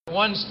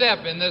One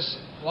step in this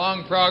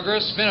long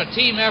progress. It's been a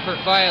team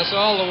effort by us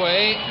all the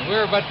way.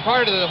 We're but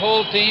part of the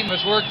whole team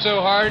that's worked so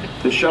hard.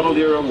 The shuttle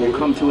era will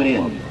come to an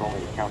end,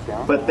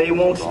 but they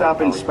won't stop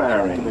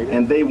inspiring,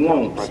 and they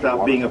won't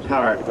stop being a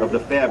part of the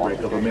fabric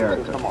of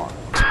America.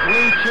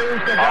 We choose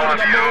to go to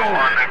the moon.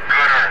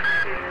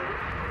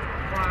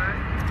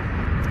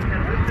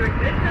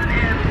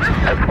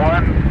 That's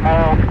one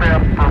small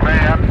step for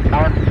man,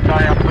 one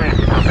giant leap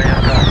for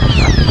mankind.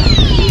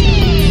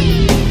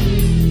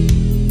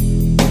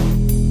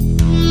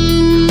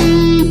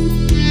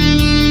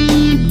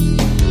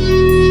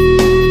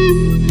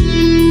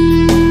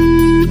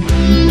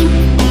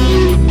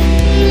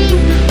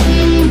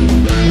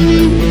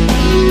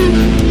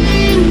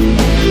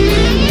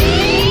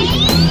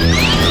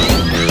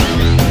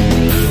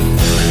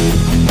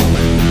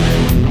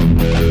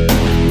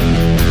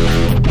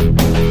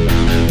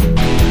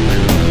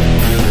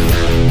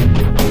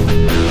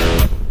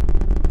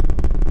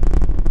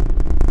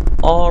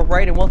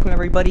 Alright, and welcome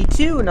everybody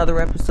to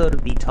another episode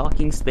of the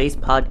Talking Space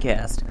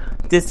Podcast.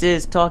 This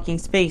is Talking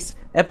Space,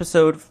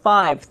 episode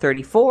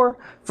 534,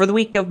 for the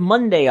week of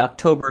Monday,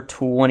 October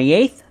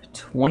 28th,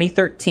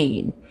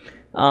 2013.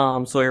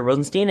 Sawyer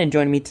Rosenstein, and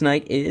joining me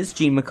tonight is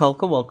Gene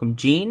McCulka. Welcome,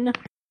 Gene.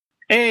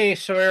 Hey,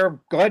 Sawyer.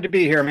 Glad to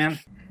be here, man.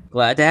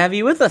 Glad to have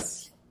you with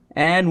us.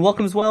 And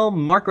welcome as well,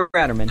 Mark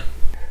Ratterman.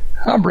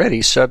 I'm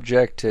ready,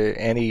 subject to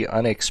any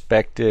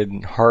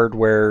unexpected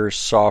hardware,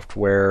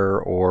 software,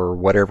 or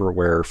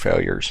whateverware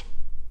failures.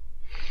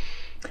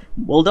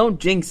 Well, don't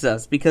jinx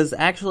us, because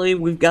actually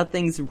we've got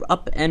things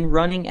up and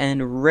running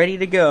and ready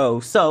to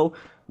go. So,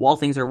 while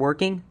things are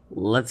working,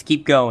 let's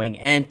keep going.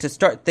 And to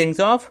start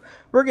things off,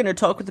 we're going to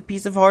talk with a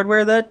piece of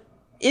hardware that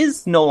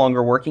is no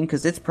longer working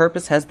because its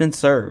purpose has been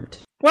served.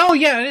 Well,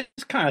 yeah,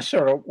 it's kind of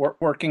sort of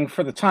working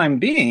for the time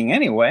being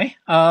anyway.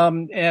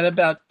 At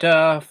about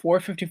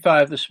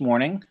 4:55 this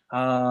morning,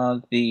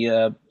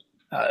 the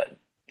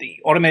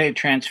Automated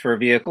Transfer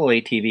Vehicle,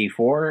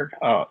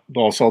 ATV-4,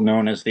 also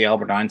known as the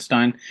Albert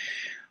Einstein,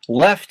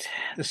 left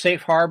the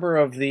safe harbor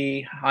of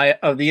the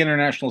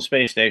International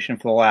Space Station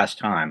for the last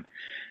time.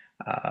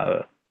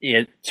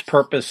 Its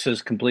purpose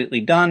is completely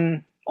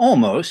done.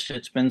 Almost.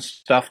 It's been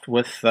stuffed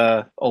with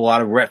a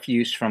lot of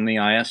refuse from the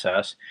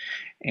ISS,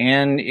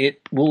 and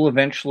it will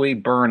eventually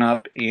burn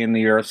up in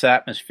the Earth's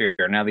atmosphere.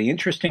 Now, the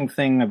interesting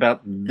thing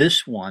about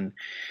this one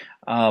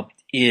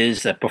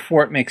is that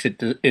before it makes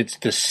its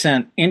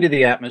descent into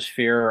the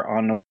atmosphere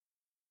on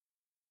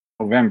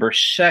November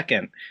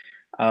 2nd,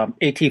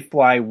 it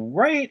fly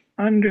right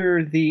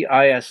under the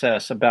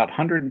ISS, about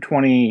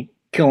 120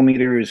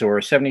 kilometers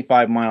or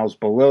 75 miles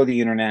below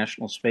the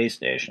International Space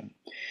Station.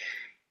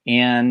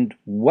 And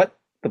what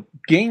the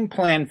game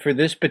plan for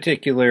this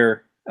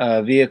particular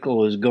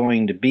vehicle is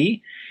going to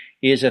be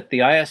is that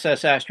the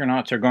ISS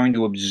astronauts are going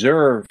to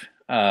observe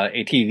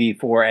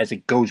ATV-4 as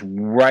it goes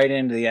right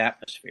into the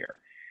atmosphere.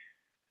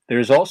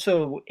 There's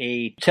also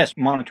a test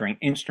monitoring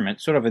instrument,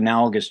 sort of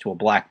analogous to a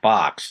black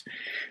box,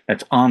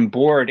 that's on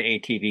board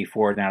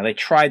ATV-4. Now, they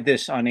tried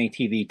this on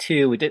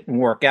ATV-2. It didn't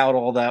work out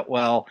all that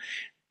well.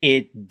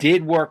 It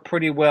did work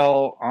pretty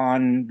well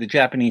on the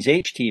Japanese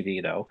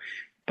HTV, though.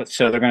 But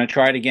so they're going to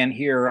try it again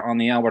here on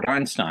the Albert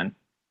Einstein.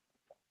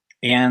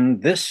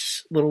 And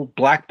this little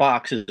black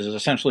box is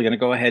essentially going to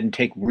go ahead and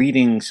take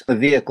readings of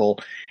the vehicle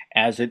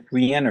as it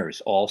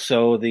re-enters.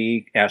 Also,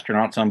 the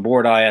astronauts on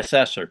board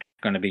ISS are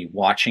going to be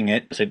watching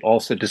it as it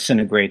also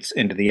disintegrates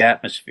into the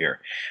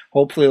atmosphere.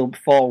 Hopefully it'll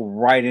fall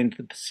right into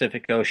the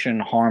Pacific Ocean,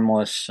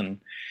 harmless,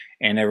 and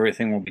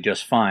everything will be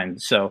just fine.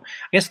 So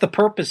I guess the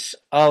purpose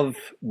of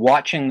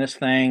watching this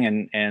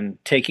thing and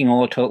taking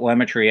all the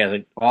telemetry as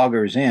it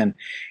augers in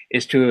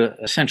is to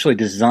essentially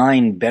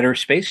design better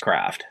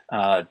spacecraft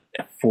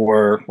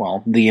for,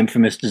 well, the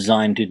infamous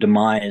design to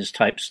demise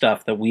type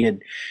stuff that we had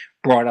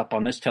brought up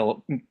on this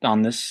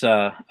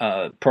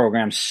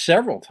program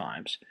several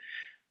times,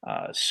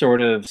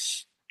 sort of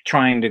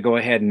trying to go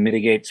ahead and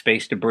mitigate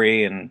space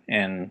debris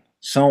and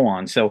so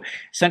on. So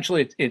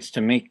essentially it's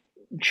to make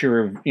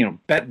sure,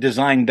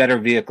 design better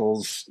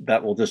vehicles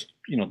that will just,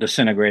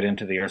 disintegrate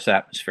into the Earth's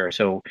atmosphere.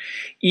 So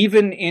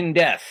even in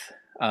death,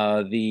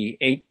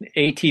 the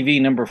ATV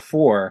number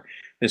 4,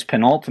 this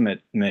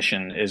penultimate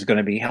mission, is going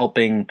to be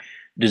helping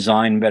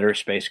design better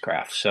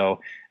spacecraft. So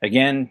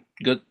again,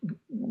 good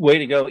way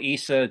to go,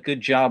 ESA.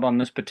 Good job on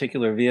this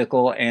particular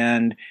vehicle.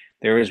 And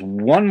there is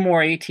one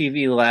more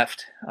ATV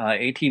left.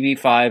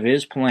 ATV-5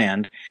 is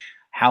planned.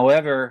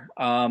 However,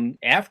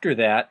 after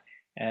that,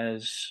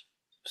 as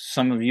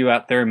some of you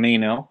out there may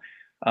know,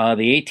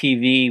 the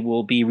ATV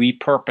will be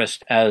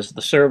repurposed as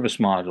the service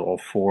module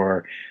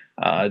for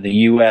the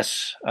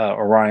U.S.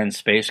 Orion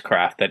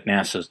spacecraft that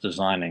NASA's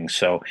designing.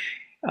 So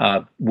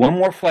one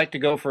more flight to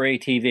go for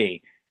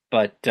ATV,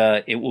 but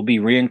it will be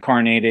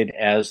reincarnated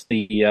as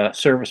the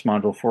service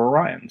module for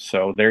Orion.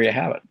 So there you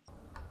have it.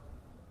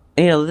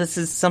 This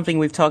is something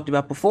we've talked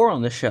about before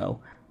on the show.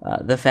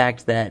 The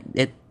fact that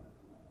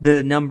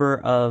the number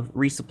of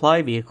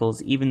resupply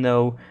vehicles, even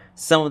though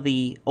some of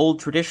the old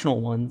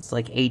traditional ones,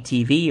 like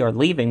ATV, are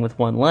leaving with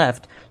one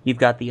left. You've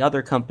got the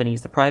other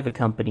companies, the private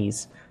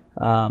companies,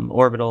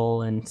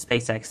 Orbital and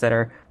SpaceX, that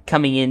are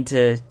coming in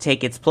to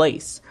take its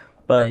place.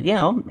 But,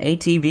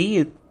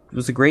 ATV, it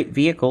was a great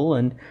vehicle,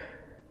 and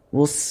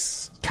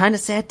kind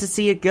of sad to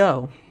see it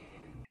go.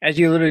 As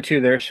you alluded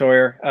to there,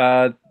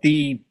 Sawyer,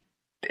 the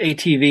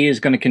ATV is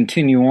going to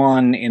continue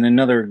on in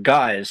another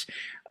guise.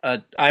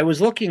 I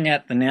was looking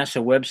at the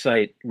NASA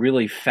website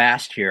really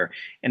fast here,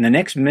 and the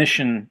next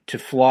mission to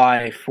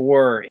fly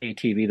for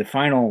ATV, the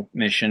final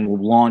mission, will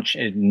launch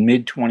in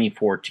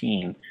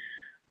mid-2014.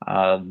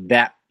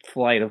 That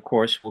flight, of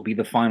course, will be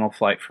the final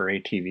flight for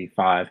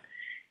ATV-5.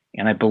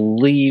 And I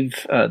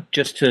believe,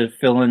 just to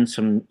fill in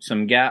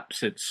some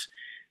gaps, it's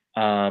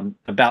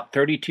about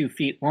 32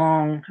 feet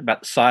long,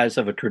 about the size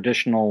of a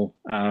traditional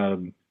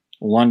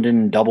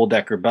London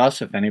double-decker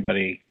bus, if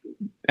anybody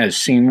has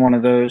seen one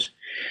of those.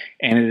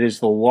 And it is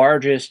the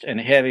largest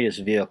and heaviest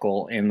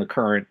vehicle in the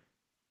current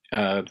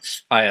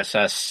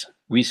ISS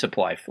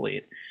resupply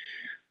fleet.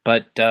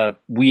 But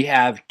we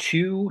have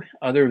two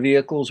other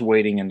vehicles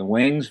waiting in the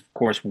wings. Of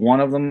course, one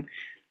of them,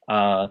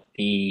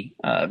 the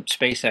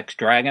SpaceX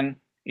Dragon,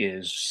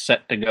 is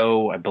set to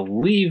go, I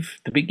believe,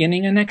 the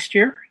beginning of next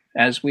year,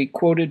 as we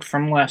quoted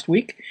from last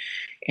week.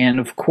 And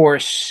of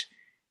course,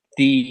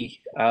 the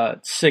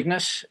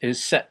Cygnus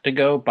is set to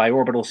go by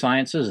Orbital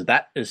Sciences.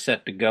 That is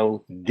set to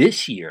go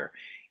this year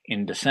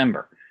in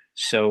December.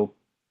 So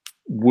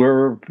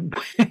we're,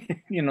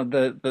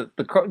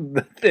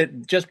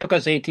 just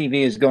because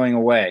ATV is going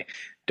away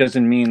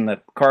doesn't mean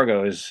that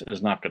cargo is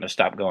not going to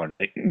stop going.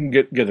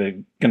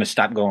 Going to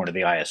stop going to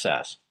the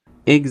ISS.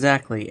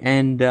 Exactly.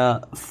 And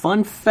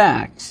fun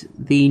fact: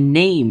 the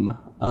name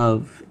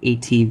of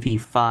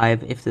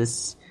ATV-5,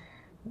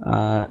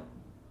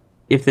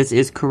 if this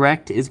is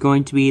correct, is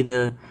going to be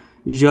the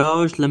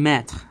Georges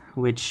Lemaitre,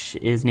 which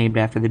is named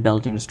after the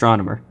Belgian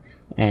astronomer.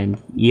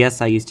 And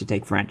yes, I used to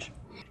take French.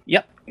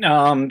 Yep.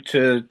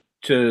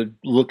 To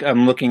look,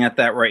 I'm looking at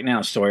that right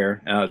now,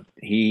 Sawyer.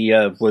 He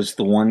was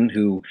the one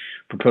who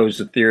proposed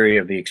the theory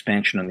of the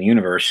expansion of the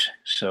universe.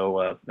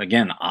 So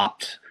again,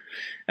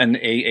 and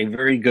a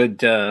very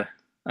good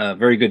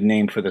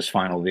name for this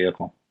final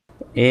vehicle.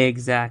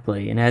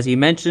 Exactly. And as you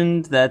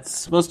mentioned, that's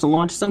supposed to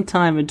launch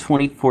sometime in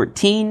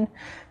 2014.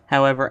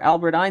 However,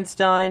 Albert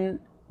Einstein,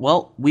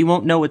 well, we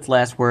won't know its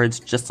last words,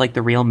 just like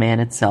the real man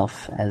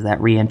itself, as that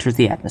re-enters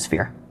the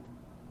atmosphere.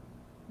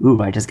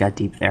 Ooh, I just got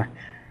deep there.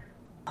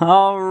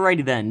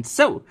 Alrighty then,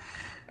 so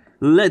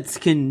let's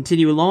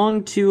continue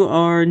along to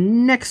our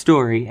next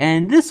story.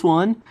 And this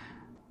one,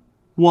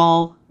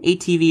 while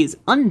ATV is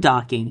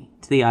undocking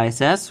to the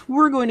ISS,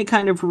 we're going to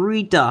kind of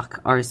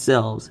redock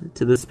ourselves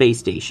to the space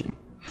station.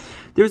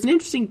 There's an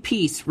interesting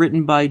piece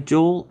written by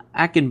Joel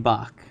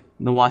Achenbach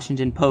in the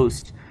Washington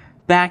Post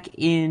back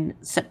in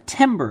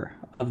September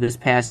of this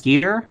past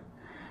year,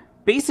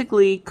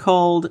 basically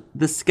called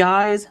 "The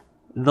Sky's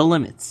the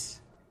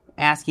Limits,"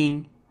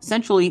 asking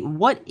essentially,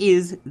 what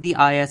is the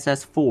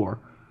ISS for?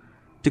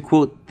 To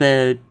quote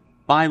the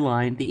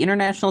byline, "The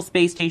International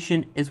Space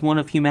Station is one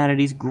of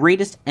humanity's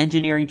greatest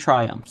engineering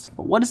triumphs.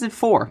 But what is it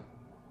for?"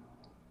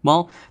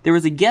 Well, there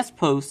was a guest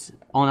post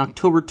on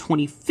October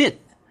 25th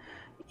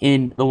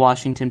in the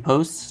Washington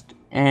Post,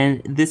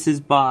 and this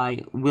is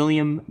by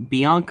William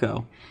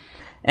Bianco.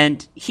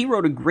 And he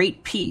wrote a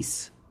great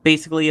piece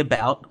basically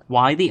about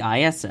why the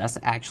ISS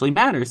actually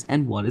matters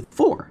and what it's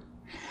for.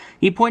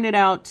 He pointed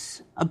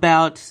out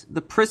about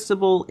the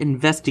principal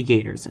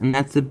investigators, and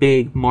that's the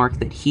big mark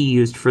that he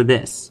used for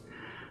this.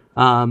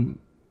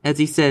 As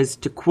he says,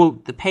 to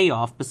quote the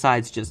payoff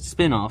besides just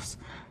spin-offs,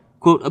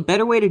 quote, "A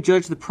better way to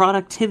judge the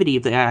productivity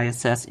of the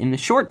ISS in the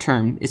short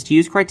term is to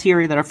use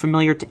criteria that are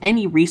familiar to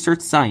any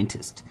research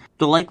scientist.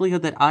 The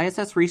likelihood that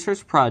ISS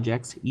research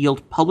projects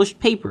yield published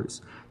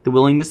papers, the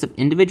willingness of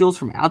individuals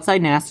from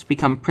outside NASA to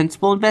become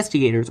principal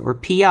investigators or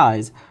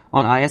PIs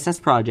on ISS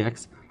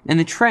projects, and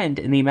the trend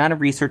in the amount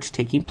of research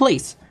taking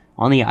place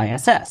on the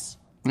ISS."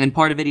 And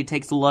part of it he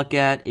takes a look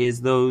at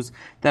is those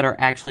that are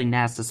actually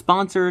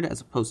NASA-sponsored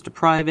as opposed to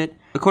private.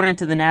 According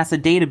to the NASA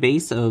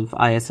database of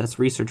ISS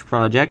research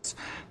projects,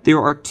 there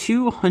are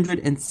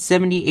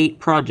 278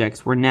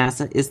 projects where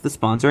NASA is the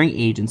sponsoring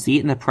agency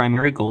and the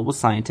primary goal was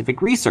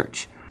scientific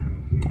research.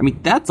 I mean,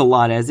 that's a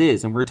lot as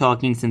is, and we're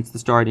talking since the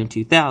start in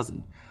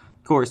 2000.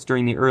 Of course,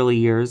 during the early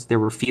years, there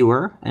were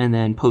fewer, and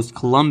then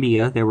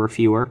post-Columbia, there were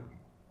fewer.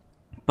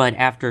 But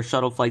after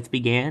shuttle flights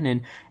began,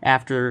 and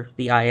after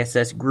the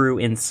ISS grew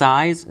in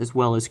size as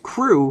well as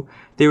crew,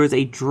 there was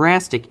a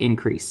drastic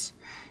increase.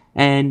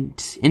 And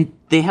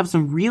they have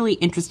some really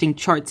interesting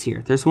charts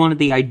here. There's one of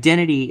the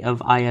identity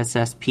of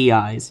ISS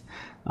PIs.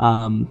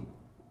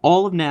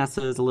 All of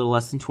NASA is a little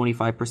less than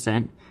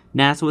 25%.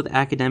 NASA with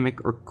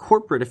academic or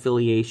corporate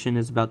affiliation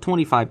is about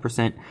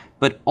 25%.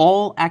 But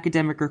all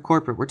academic or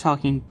corporate, we're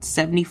talking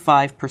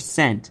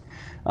 75%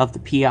 of the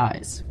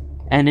PIs.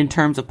 And in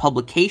terms of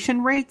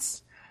publication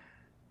rates,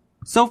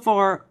 so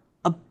far,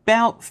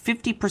 about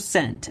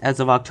 50% as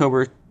of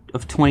October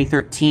of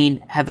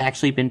 2013 have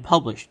actually been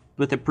published,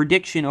 with a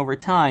prediction over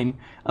time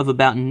of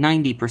about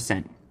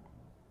 90%.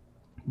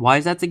 Why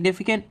is that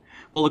significant?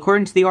 Well,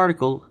 according to the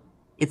article,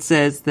 it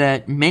says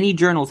that many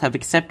journals have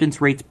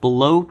acceptance rates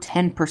below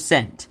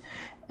 10%,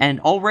 and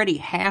already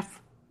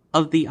half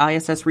of the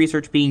ISS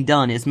research being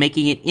done is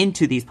making it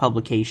into these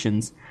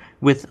publications,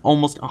 with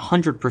almost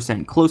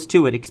 100%, close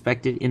to it,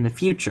 expected in the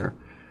future.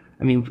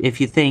 I mean, if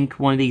you think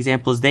one of the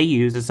examples they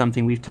use is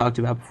something we've talked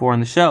about before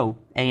on the show,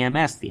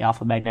 AMS, the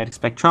Alpha Magnetic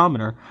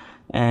Spectrometer,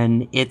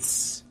 and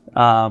its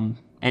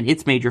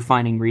major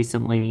finding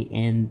recently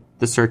in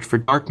the search for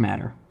dark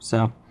matter.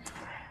 So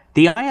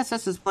the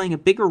ISS is playing a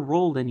bigger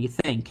role than you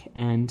think,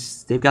 and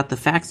they've got the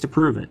facts to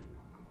prove it.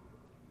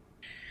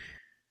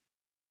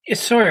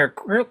 Sawyer,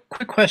 real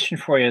quick question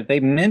for you. They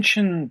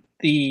mentioned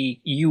the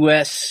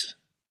U.S.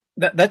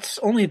 That's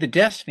only the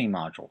Destiny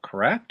module,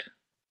 correct?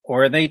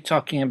 Or are they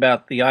talking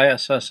about the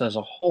ISS as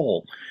a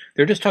whole?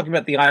 They're just talking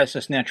about the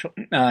ISS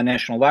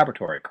National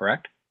Laboratory,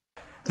 correct?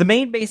 The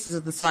main basis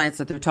of the science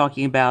that they're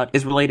talking about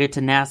is related to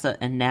NASA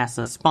and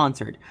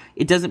NASA-sponsored.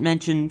 It doesn't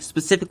mention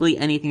specifically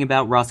anything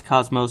about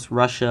Roscosmos,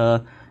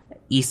 Russia,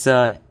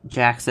 ESA,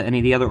 JAXA, any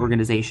of the other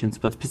organizations,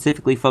 but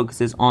specifically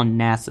focuses on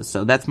NASA,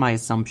 so that's my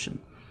assumption.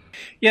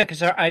 Yeah,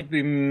 because I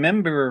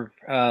remember,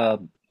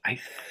 I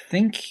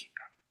think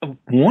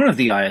one of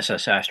the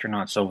ISS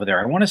astronauts over there,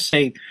 I want to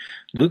say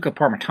Luca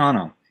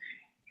Parmitano,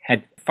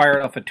 had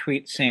fired off a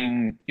tweet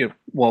saying,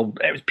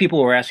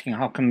 people were asking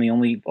how come the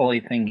only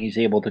thing he's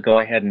able to go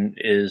ahead and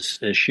is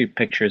shoot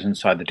pictures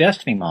inside the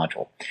Destiny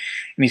module.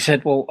 And he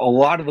said, well, a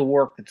lot of the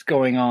work that's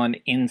going on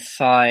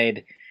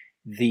inside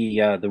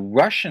the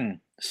Russian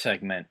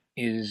segment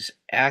is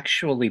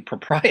actually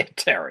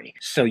proprietary.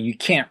 So you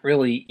can't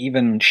really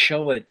even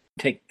show it,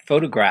 take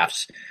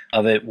photographs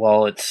of it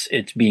while it's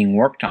being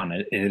worked on.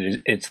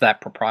 It's that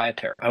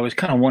proprietary. I was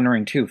kind of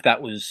wondering too if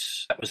that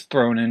was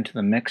thrown into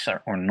the mix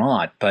or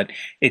not, but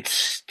it's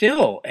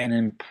still an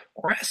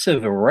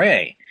impressive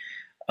array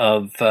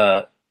of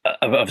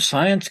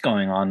science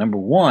going on. Number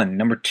one.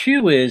 Number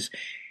two is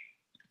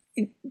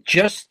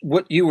just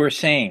what you were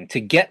saying, to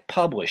get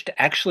published,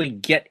 to actually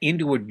get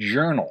into a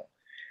journal.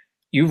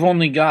 You've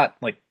only got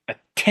like a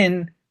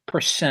 10%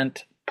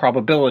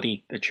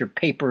 probability that your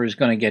paper is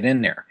going to get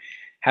in there.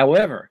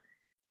 However,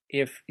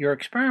 if your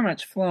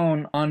experiment's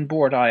flown on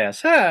board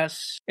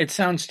ISS, it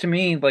sounds to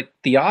me like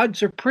the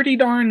odds are pretty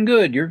darn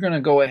good you're going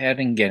to go ahead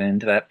and get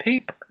into that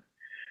paper.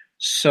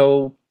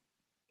 So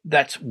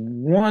that's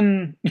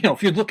one,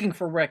 if you're looking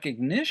for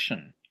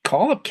recognition,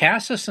 call up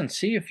Cassis and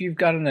see if you've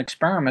got an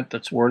experiment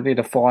that's worthy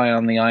to fly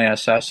on the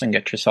ISS and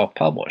get yourself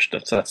published.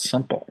 It's that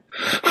simple.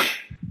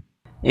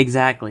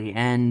 Exactly,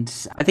 and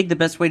I think the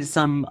best way to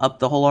sum up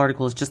the whole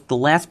article is just the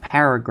last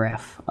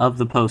paragraph of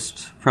the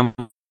post from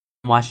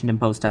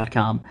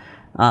WashingtonPost.com,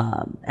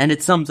 and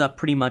it sums up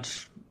pretty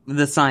much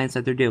the science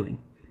that they're doing.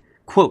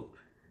 Quote,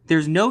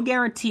 "There's no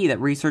guarantee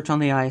that research on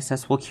the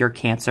ISS will cure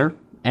cancer,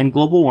 end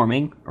global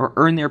warming, or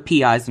earn their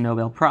PIs a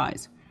Nobel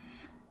Prize.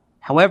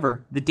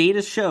 However, the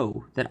data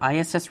show that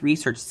ISS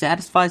research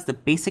satisfies the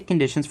basic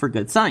conditions for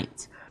good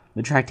science,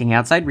 attracting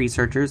outside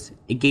researchers,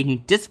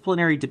 engaging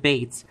disciplinary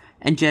debates,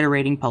 and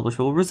generating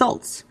publishable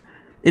results.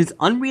 It is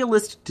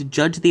unrealistic to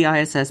judge the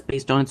ISS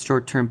based on its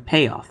short-term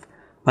payoff.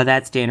 By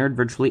that standard,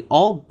 virtually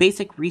all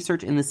basic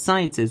research in the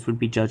sciences would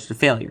be judged a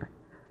failure.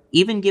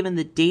 Even given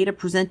the data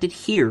presented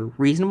here,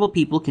 reasonable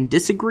people can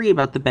disagree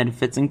about the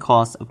benefits and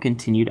costs of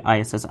continued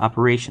ISS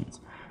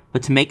operations.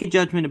 But to make a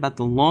judgment about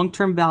the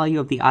long-term value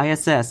of the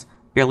ISS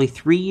barely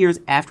 3 years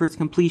after its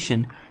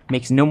completion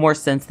makes no more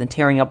sense than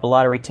tearing up a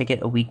lottery ticket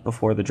a week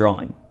before the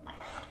drawing."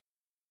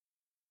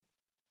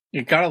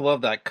 You gotta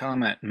love that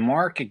comment.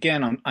 Mark,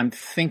 again, I'm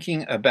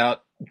thinking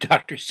about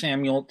Dr.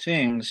 Samuel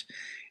Ting's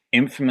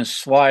infamous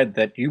slide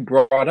that you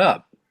brought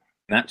up.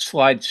 That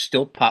slide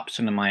still pops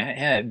into my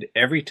head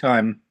every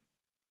time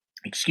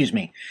I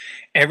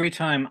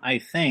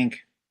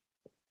think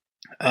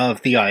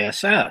of the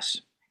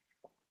ISS.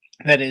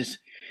 That is,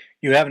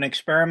 you have an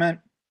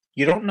experiment,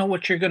 you don't know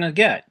what you're going to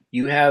get.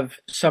 You have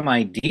some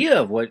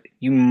idea of what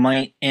you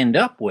might end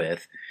up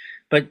with,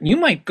 but you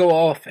might go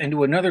off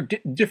into another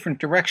different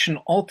direction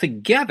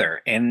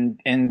altogether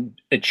and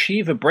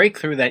achieve a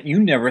breakthrough that you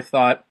never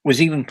thought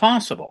was even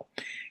possible.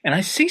 And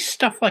I see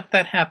stuff like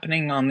that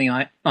happening on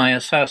the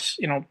ISS,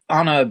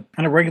 on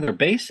a regular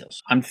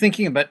basis. I'm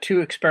thinking about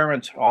two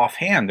experiments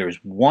offhand. There's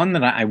one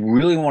that I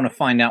really want to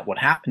find out what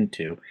happened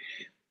to,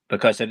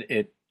 because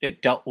it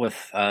dealt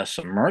with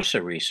some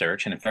MRSA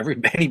research, and if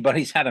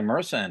anybody's had a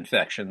MRSA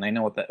infection, they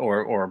know what that,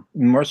 or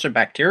MRSA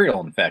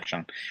bacterial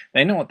infection,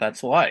 they know what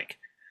that's like.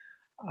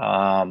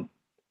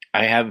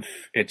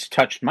 It's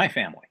touched my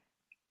family,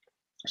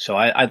 so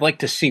I'd like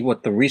to see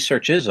what the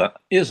research is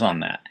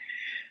on that.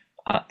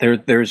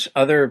 There's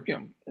other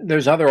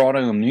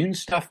autoimmune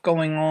stuff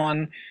going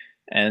on,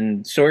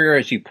 and Sawyer,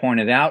 as you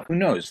pointed out, who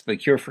knows? The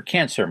cure for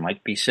cancer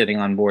might be sitting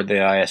on board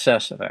the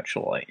ISS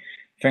eventually.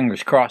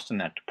 Fingers crossed in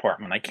that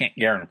department. I can't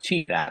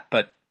guarantee that,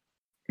 but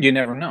you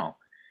never know.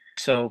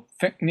 So,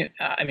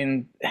 I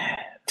mean,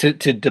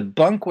 to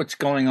debunk what's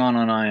going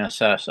on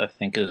ISS, I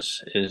think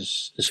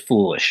is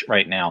foolish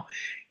right now,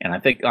 and I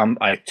think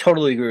I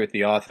totally agree with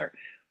the author.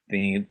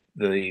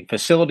 The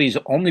facility's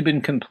only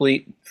been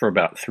complete for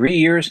about 3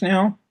 years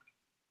now.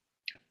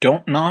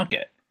 Don't knock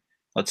it.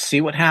 Let's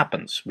see what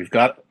happens. We've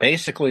got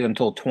basically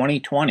until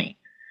 2020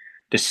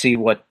 to see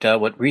what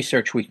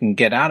research we can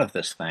get out of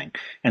this thing.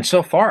 And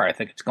so far, I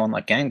think it's going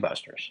like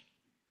gangbusters.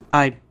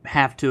 I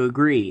have to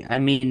agree. I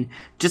mean,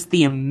 just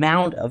the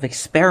amount of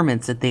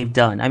experiments that they've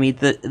done. I mean,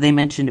 they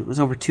mentioned it was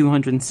over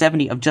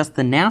 270 of just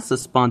the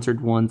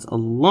NASA-sponsored ones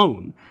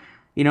alone.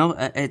 You know,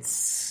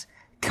 it's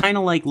kind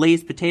of like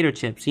Lay's potato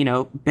chips. You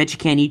know, bet you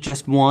can't eat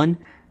just one.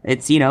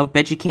 It's, you know,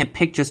 bet you can't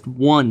pick just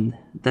one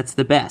that's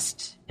the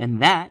best.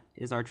 And that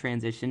is our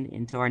transition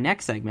into our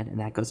next segment, and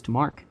that goes to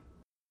Mark.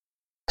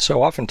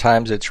 So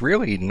oftentimes it's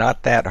really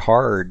not that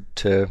hard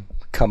to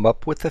come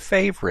up with a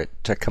favorite,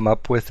 to come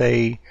up with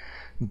a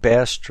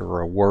best or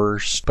a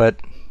worst, but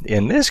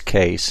in this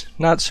case,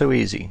 not so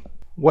easy.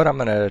 What I'm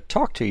going to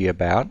talk to you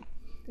about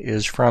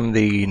is from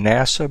the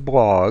NASA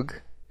blog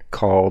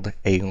called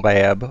A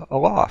Lab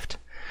Aloft,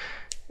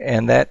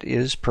 and that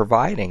is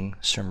providing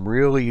some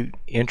really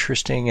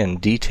interesting and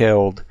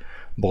detailed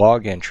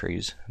blog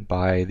entries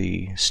by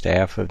the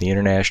staff of the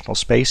International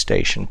Space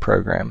Station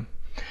program.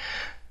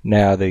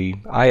 Now, the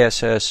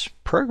ISS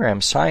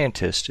program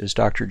scientist is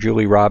Dr.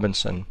 Julie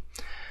Robinson,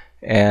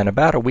 and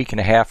about a week and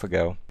a half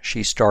ago,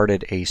 she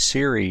started a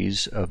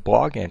series of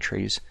blog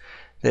entries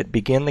that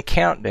begin the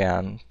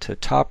countdown to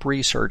top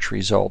research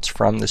results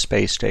from the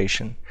space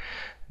station.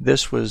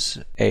 This was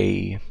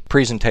a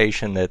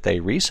presentation that they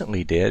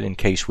recently did, in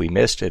case we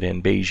missed it,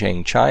 in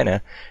Beijing,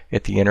 China,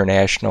 at the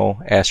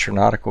International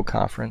Astronautical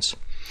Conference.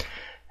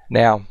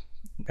 Now,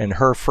 in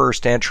her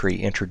first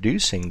entry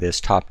introducing this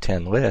top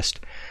 10 list,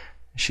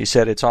 she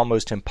said it's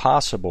almost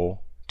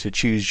impossible to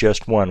choose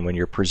just one when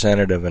you're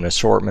presented of an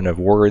assortment of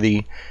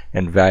worthy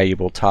and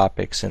valuable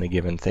topics in a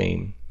given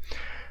theme.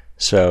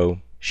 So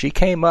she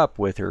came up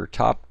with her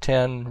top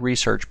 10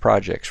 research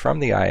projects from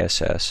the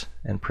ISS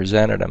and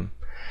presented them.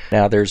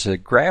 Now there's a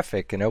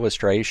graphic, an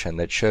illustration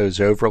that shows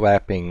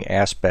overlapping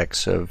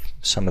aspects of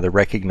some of the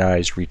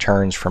recognized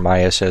returns from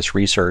ISS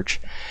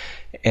research,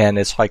 and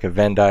it's like a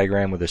Venn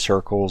diagram with the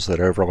circles that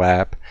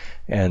overlap,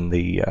 and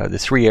the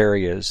three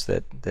areas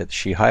that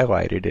she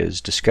highlighted is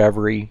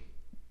discovery,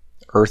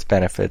 Earth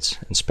benefits,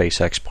 and space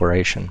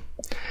exploration.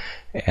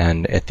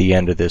 And at the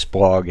end of this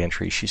blog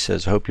entry, she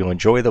says, I hope you'll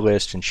enjoy the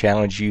list and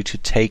challenge you to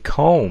take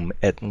home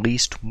at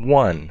least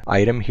one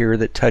item here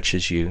that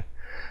touches you.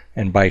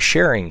 And by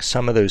sharing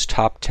some of those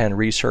top 10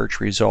 research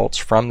results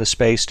from the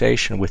space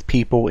station with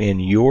people in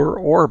your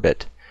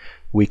orbit,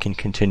 we can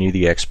continue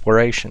the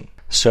exploration.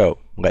 So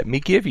let me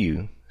give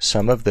you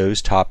some of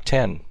those top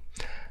 10.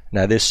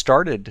 Now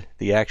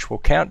the actual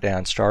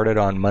countdown started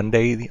on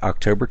Monday,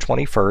 October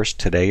 21st.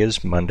 Today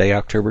is Monday,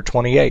 October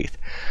 28th.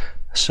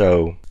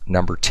 So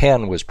number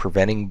 10 was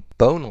preventing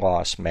bone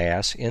loss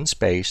mass in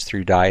space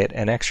through diet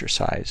and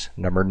exercise.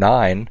 Number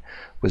 9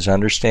 was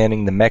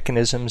understanding the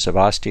mechanisms of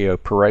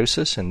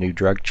osteoporosis and new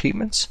drug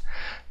treatments.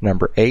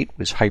 Number 8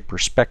 was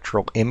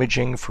hyperspectral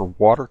imaging for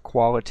water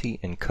quality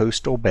in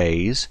coastal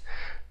bays.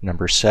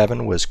 Number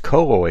 7 was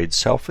colloid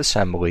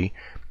self-assembly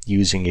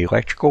using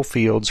electrical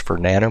fields for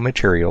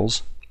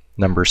nanomaterials.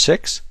 Number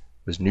 6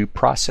 was new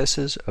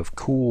processes of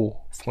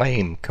cool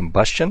flame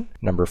combustion.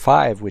 Number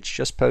 5, which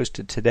just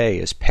posted today,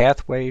 is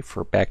pathway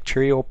for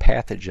bacterial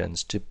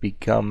pathogens to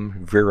become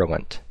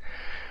virulent.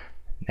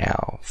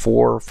 Now,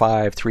 4,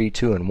 5, 3,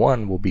 2, and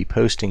 1 will be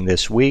posting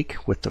this week,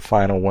 with the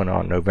final one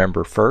on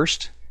November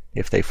 1st,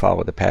 if they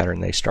follow the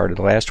pattern they started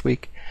last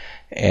week.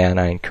 And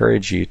I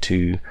encourage you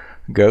to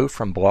go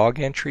from blog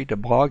entry to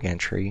blog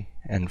entry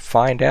and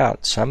find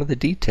out some of the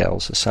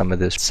details of some of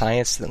this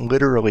science that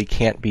literally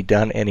can't be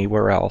done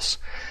anywhere else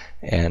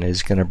and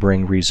is going to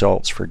bring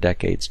results for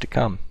decades to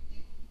come.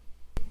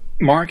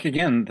 Mark,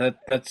 again,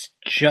 that's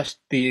just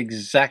the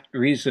exact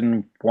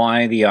reason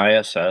why the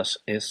ISS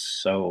is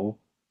so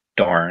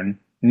darn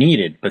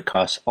needed,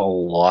 because a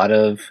lot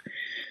of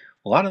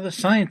the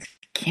science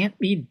can't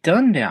be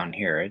done down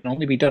here. It can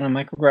only be done in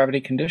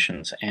microgravity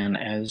conditions. And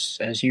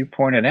as you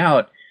pointed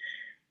out,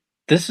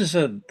 this is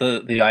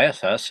the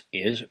ISS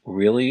is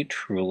really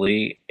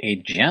truly a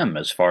gem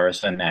as far as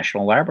the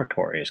national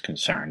laboratory is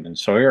concerned. And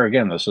Sawyer,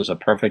 again, this is a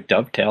perfect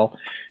dovetail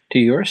to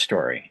your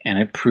story, and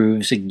it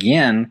proves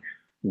again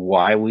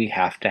why we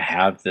have to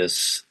have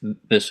this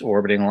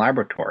orbiting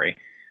laboratory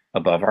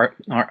above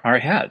our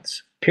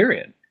heads.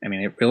 Period. I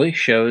mean, it really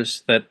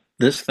shows that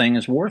this thing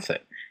is worth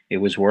it. It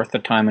was worth the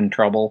time and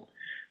trouble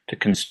to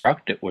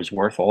construct. It was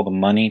worth all the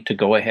money to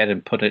go ahead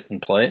and put it in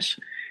place.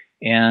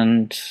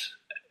 And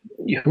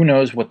who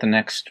knows what the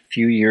next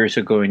few years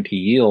are going to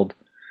yield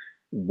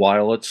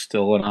while it's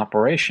still in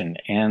operation.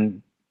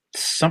 And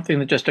something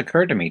that just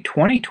occurred to me,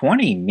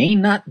 2020 may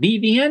not be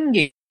the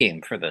end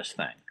game for this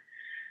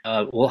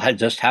thing. We'll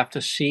just have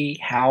to see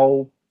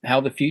how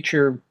the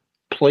future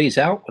plays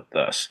out with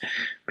this,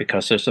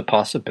 because there's a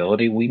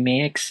possibility we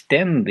may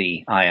extend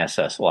the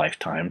ISS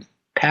lifetime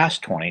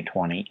past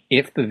 2020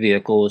 if the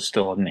vehicle is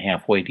still in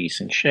halfway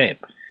decent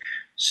shape.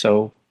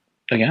 So,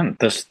 again,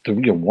 this a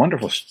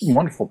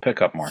wonderful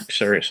pickup, Mark.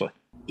 Seriously.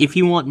 If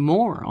you want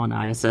more on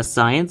ISS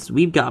science,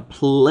 we've got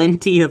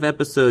plenty of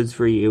episodes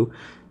for you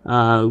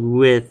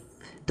with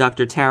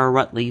Dr. Tara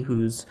Rutley,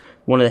 who's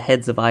one of the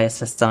heads of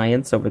ISS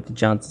science over at the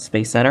Johnson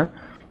Space Center.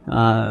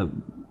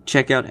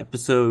 Check out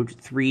episode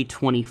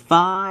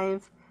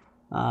 325,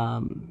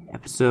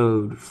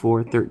 episode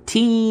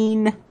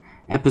 413,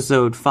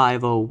 episode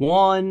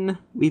 501.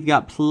 We've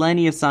got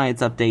plenty of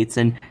science updates,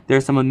 and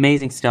there's some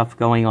amazing stuff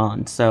going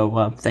on.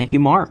 So thank you,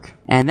 Mark.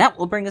 And that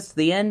will bring us to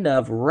the end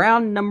of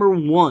round number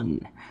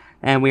 1.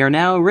 And we are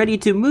now ready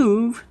to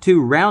move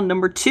to round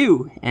number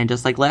 2. And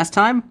just like last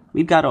time,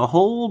 we've got a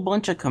whole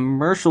bunch of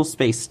commercial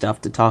space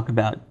stuff to talk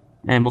about.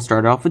 And we'll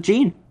start off with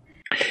Gene.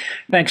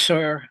 Thanks,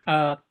 Sawyer.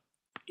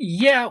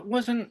 It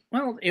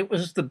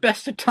was the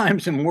best of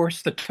times and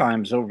worst of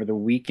times over the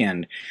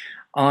weekend.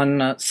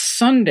 On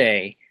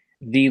Sunday,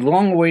 the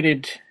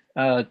long-awaited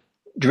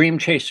Dream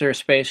Chaser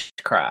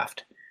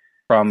spacecraft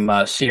from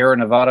Sierra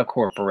Nevada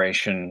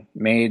Corporation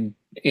made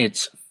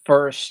its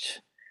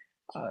first,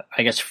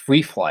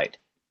 free flight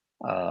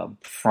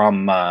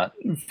from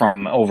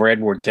over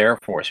Edwards Air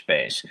Force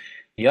Base.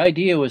 The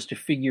idea was to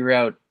figure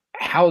out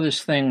how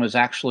this thing was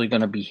actually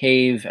going to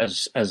behave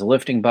as a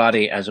lifting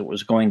body as it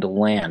was going to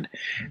land.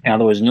 Now,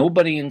 there was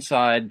nobody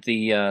inside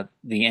the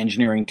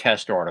engineering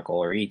test article,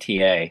 or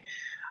ETA,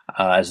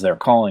 as they're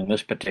calling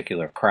this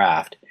particular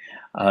craft.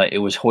 It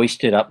was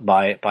hoisted up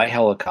by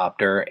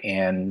helicopter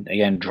and,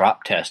 again,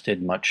 drop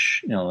tested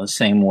much the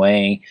same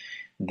way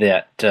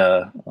that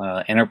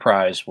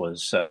Enterprise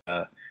was,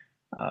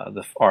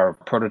 our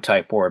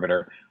prototype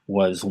orbiter,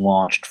 was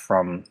launched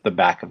from the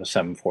back of a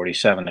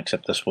 747,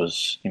 except this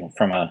was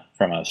from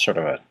a sort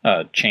of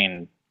a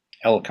chain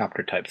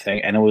helicopter type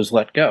thing, and it was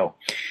let go.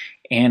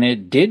 And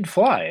it did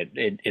fly.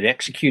 It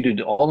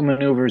executed all the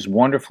maneuvers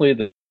wonderfully.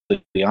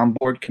 The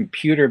onboard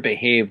computer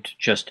behaved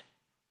just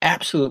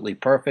absolutely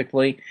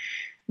perfectly.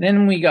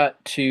 Then we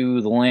got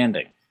to the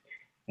landing.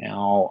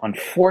 Now,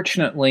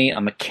 unfortunately, a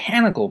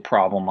mechanical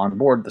problem on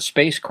board the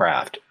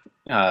spacecraft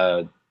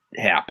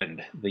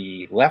happened.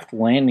 The left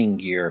landing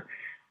gear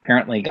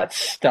apparently got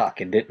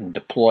stuck and didn't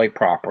deploy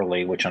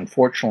properly, which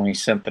unfortunately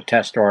sent the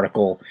test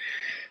article,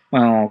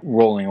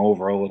 rolling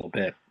over a little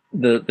bit.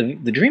 The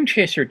Dream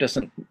Chaser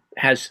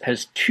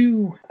has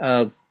two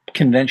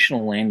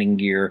conventional landing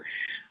gear,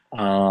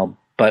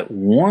 but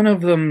one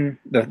of them,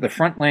 the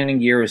front landing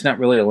gear, is not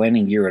really a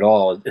landing gear at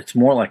all. It's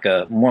more like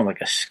a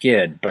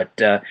skid.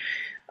 But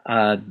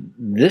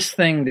this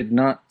thing did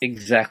not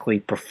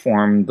exactly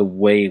perform the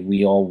way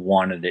we all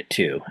wanted it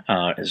to,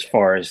 as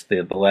far as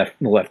the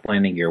left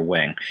landing gear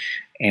wing.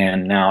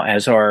 And now,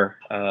 as our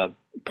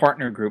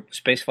partner group, the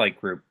Spaceflight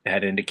Group,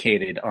 had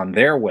indicated on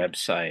their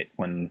website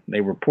when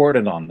they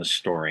reported on the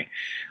story,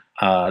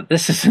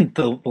 this isn't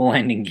the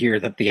landing gear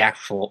that the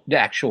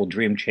actual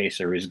Dream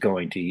Chaser is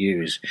going to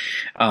use.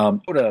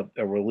 Put a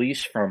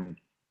release from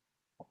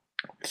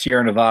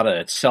Sierra Nevada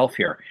itself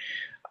here.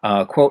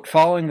 Quote,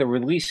 following the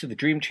release of the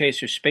Dream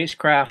Chaser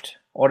spacecraft,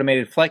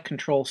 automated flight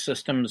control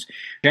systems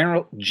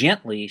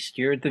gently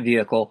steered the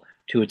vehicle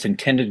to its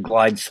intended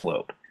glide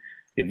slope.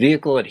 The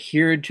vehicle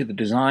adhered to the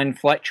designed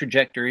flight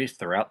trajectories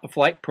throughout the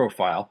flight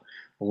profile.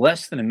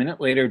 Less than a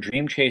minute later,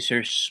 Dream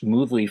Chaser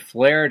smoothly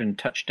flared and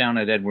touched down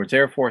at Edwards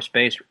Air Force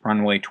Base,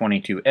 runway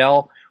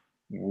 22L,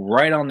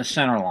 right on the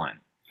center line.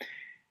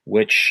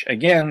 Which,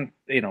 again,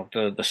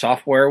 the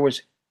software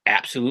was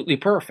absolutely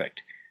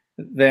perfect.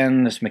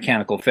 Then this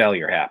mechanical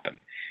failure happened.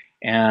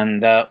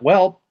 And, to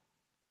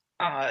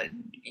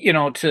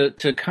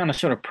kind of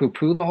sort of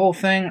poo-poo the whole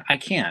thing, I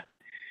can't.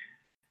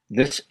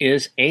 This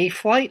is a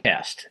flight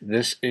test.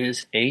 This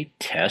is a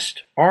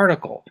test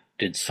article.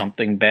 Did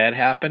something bad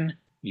happen?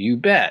 You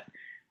bet.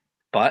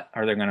 But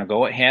are they going to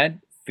go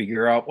ahead,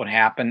 figure out what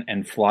happened,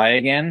 and fly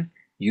again?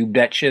 You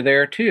betcha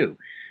there too.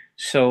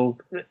 So,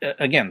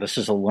 again, this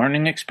is a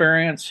learning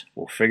experience.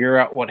 We'll figure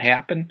out what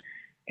happened.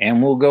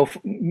 And we'll go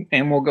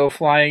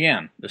fly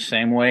again. The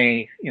same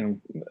way,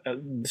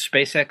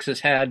 SpaceX has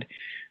had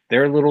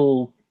their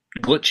little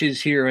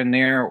glitches here and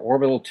there.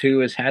 Orbital 2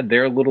 has had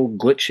their little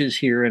glitches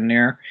here and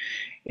there.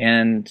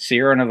 And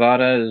Sierra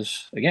Nevada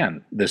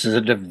this is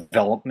a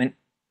development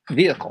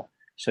vehicle.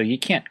 So you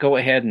can't go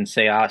ahead and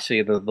say,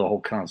 the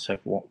whole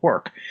concept won't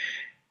work.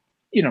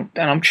 And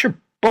I'm sure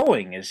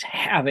Boeing is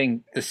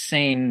having the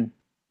same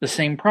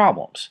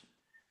problems.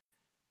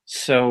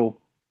 So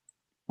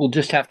we'll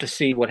just have to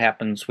see what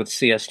happens with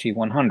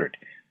CST-100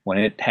 when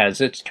it has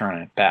its turn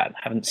at bat. I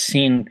haven't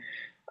seen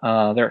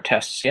their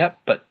tests yet,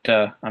 but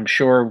I'm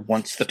sure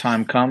once the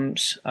time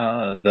comes,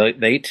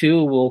 they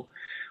too will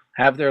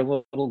have their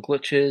little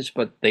glitches,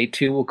 but they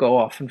too will go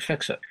off and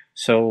fix it.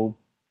 So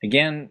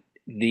again,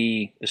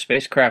 the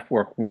spacecraft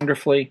worked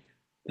wonderfully.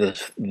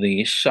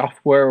 The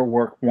software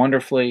worked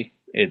wonderfully.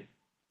 It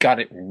got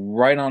it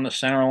right on the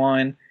center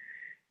line.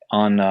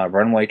 on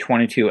runway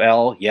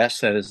 22L. Yes,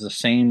 that is the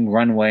same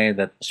runway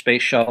that the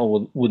space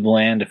shuttle would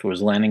land if it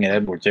was landing at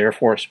Edwards Air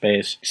Force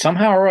Base.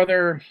 Somehow or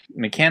other,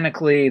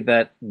 mechanically,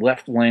 that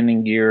left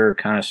landing gear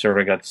kind of sort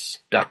of got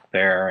stuck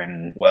there,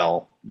 and,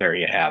 well, there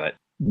you have it.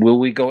 Will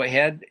we go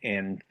ahead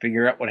and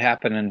figure out what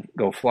happened and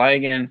go fly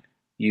again?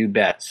 You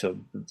bet. So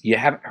you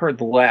haven't heard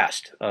the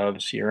last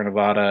of Sierra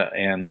Nevada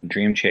and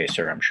Dream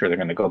Chaser. I'm sure they're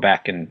going to go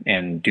back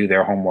and do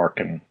their homework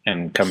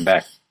and come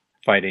back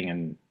fighting,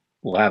 and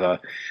we'll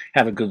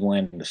have a good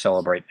landing to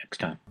celebrate next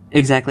time.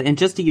 Exactly. And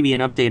just to give you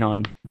an update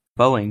on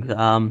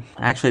Boeing,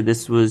 actually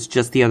this was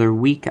just the other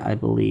week, I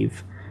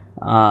believe.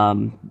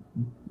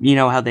 You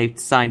know how they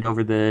signed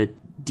over the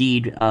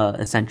deed,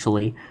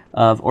 essentially,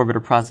 of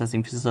Orbiter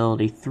Processing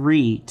Facility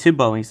 3 to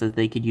Boeing so that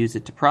they could use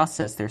it to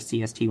process their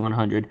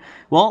CST-100.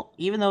 Well,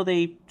 even though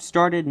they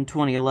started in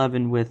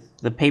 2011 with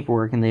the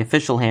paperwork and the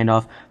official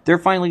handoff, they're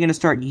finally going to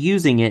start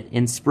using it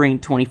in spring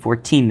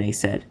 2014, they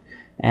said.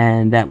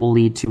 And that will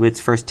lead to its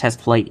first test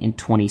flight in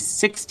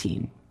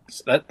 2016.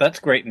 So that's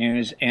great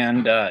news.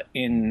 And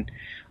in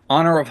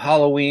honor of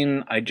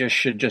Halloween, I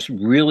should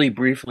really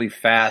briefly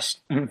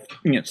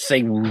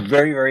say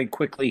very, very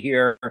quickly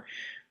here,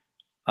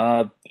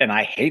 and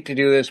I hate to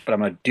do this, but I'm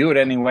going to do it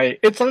anyway.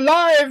 It's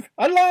alive!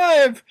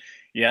 Alive!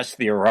 Yes,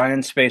 the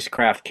Orion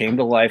spacecraft came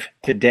to life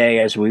today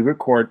as we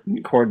record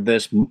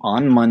this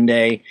on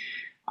Monday,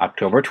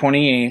 October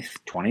 28th,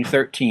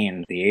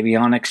 2013. The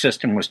avionics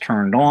system was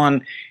turned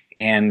on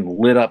and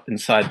lit up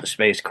inside the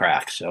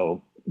spacecraft.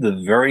 So the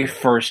very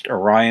first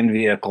Orion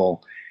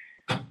vehicle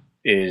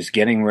is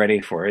getting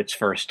ready for its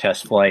first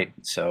test flight.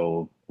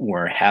 So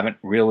haven't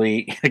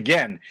really,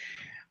 again,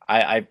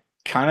 I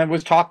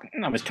was talking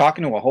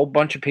to a whole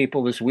bunch of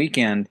people this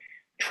weekend,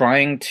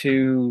 trying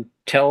to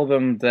tell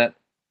them that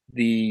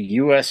the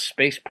U.S.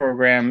 space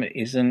program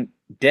isn't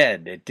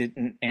dead. It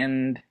didn't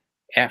end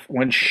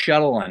when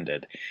shuttle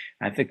ended.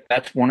 I think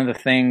that's one of the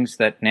things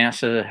that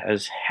NASA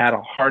has had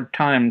a hard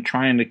time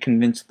trying to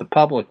convince the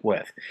public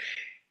with.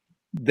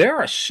 There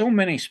are so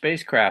many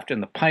spacecraft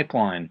in the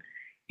pipeline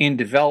in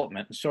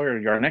development. So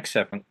our next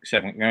segment,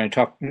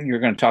 you're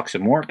going to talk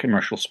some more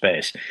commercial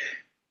space.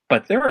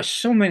 But there are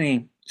so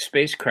many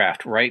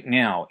spacecraft right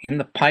now in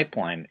the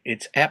pipeline.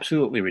 It's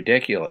absolutely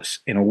ridiculous.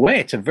 In a way,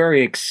 it's a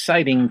very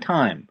exciting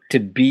time to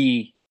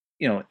be,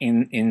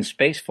 in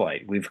space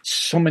flight. We've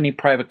so many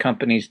private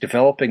companies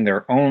developing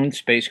their own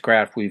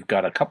spacecraft. We've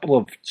got a couple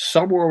of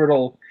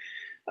suborbital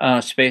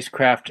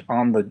spacecraft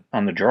on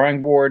the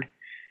drawing board.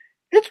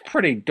 It's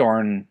pretty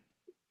darn.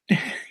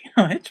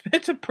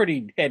 It's a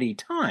pretty heady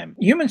time.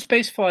 Human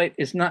spaceflight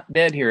is not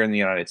dead here in the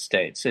United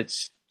States.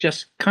 It's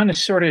just kind of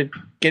sort of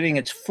getting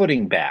its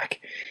footing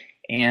back.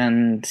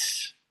 And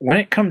when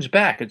it comes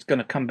back, it's going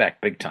to come back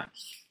big time.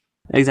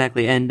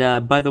 Exactly.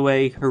 And by the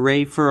way,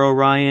 hooray for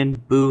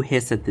Orion, boo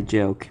hiss at the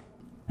joke.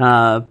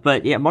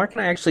 But yeah, Mark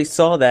and I actually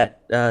saw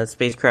that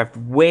spacecraft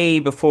way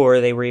before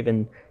they were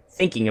even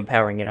thinking of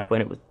powering it up,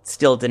 when it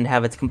still didn't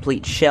have its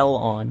complete shell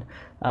on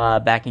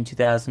back in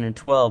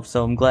 2012.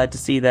 So I'm glad to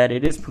see that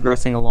it is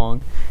progressing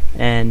along,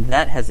 and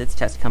that has its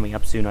test coming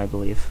up soon, I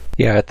believe.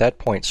 Yeah, at that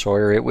point,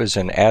 Sawyer, it was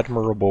an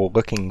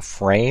admirable-looking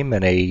frame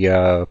and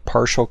a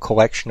partial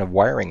collection of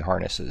wiring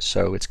harnesses,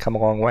 so it's come a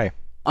long way.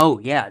 Oh,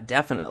 yeah,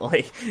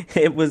 definitely.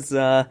 It was,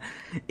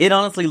 it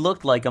honestly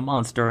looked like a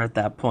monster at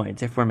that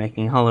point, if we're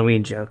making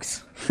Halloween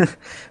jokes.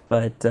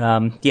 But,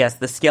 yes,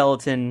 the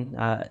skeleton,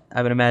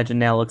 I would imagine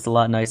now looks a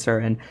lot nicer,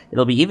 and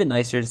it'll be even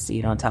nicer to see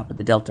it on top of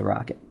the Delta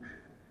rocket.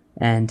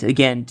 And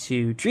again,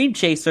 to Dream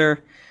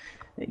Chaser,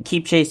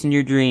 keep chasing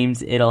your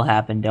dreams, it'll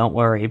happen, don't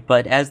worry.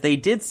 But as they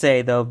did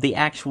say, though, the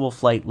actual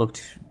flight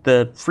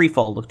the free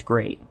fall looked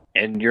great.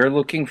 And you're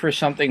looking for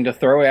something to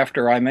throw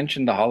after I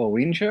mentioned the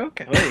Halloween joke?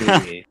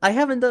 Hey. I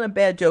haven't done a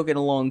bad joke in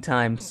a long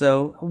time,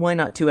 so why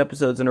not 2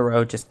 episodes in a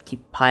row? Just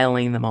keep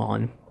piling them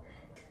on.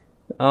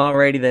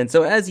 Alrighty then,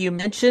 so as you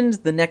mentioned,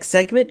 the next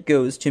segment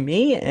goes to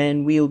me,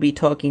 and we'll be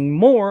talking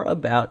more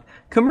about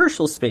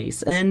commercial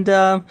space. And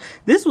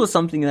this was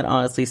something that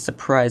honestly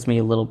surprised me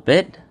a little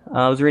bit.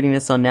 I was reading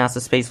this on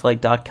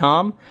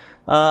NASAspaceflight.com.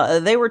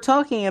 They were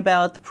talking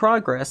about the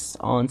progress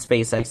on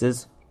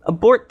SpaceX's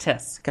abort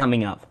tests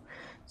coming up.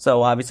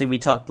 So obviously we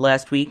talked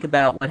last week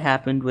about what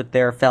happened with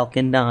their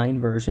Falcon 9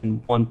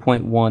 version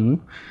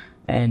 1.1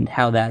 and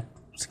how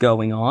that's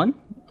going on.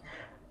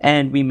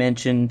 And we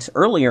mentioned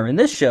earlier in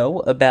this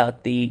show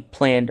about the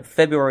planned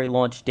February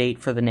launch date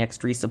for the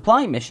next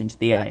resupply mission to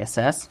the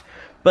ISS.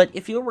 But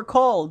if you'll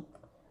recall,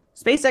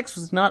 SpaceX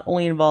was not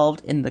only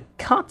involved in the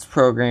COTS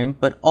program,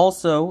 but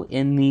also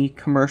in the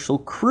Commercial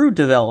Crew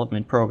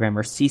Development Program,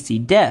 or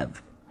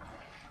CCDEV.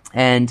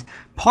 And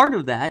part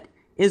of that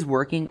is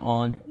working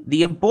on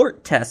the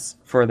abort tests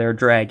for their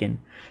Dragon,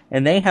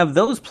 and they have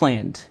those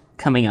planned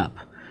coming up.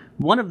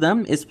 One of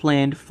them is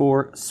planned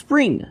for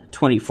spring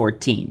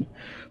 2014.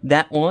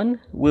 That one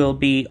will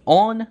be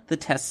on the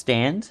test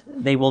stand.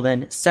 They will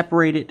then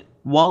separate it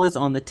while it's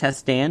on the test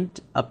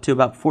stand up to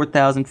about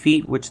 4,000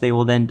 feet, which they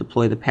will then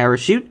deploy the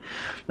parachute.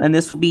 And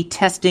this will be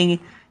testing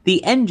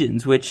the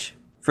engines, which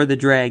for the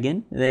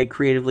Dragon, they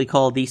creatively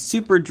call the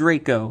Super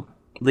Draco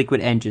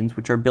liquid engines,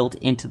 which are built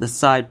into the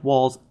side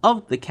walls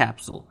of the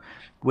capsule,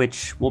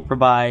 which will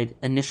provide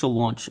initial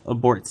launch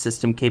abort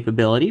system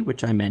capability,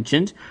 which I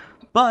mentioned,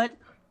 but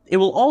it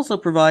will also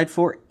provide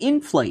for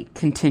in-flight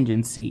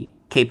contingency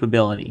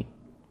capability.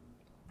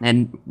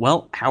 And,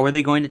 well, how are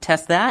they going to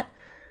test that?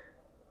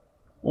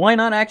 Why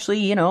not actually,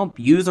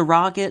 use a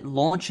rocket,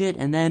 launch it,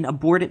 and then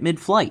abort it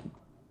mid-flight?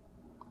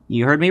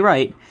 You heard me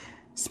right.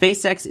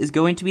 SpaceX is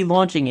going to be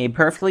launching a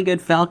perfectly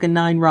good Falcon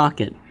 9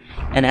 rocket,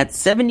 and at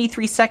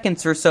 73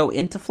 seconds or so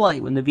into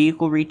flight, when the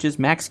vehicle reaches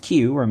max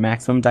Q, or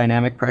maximum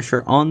dynamic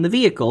pressure on the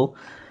vehicle,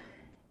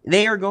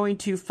 they are going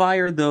to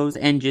fire those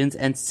engines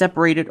and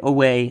separate it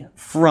away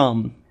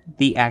from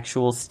the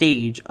actual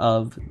stage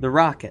of the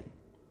rocket.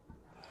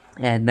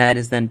 And that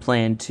is then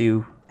planned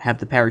to have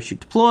the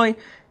parachute deploy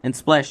and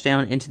splash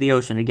down into the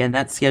ocean. Again,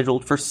 that's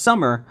scheduled for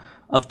summer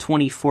of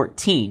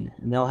 2014.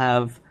 And they'll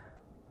have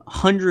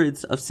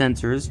hundreds of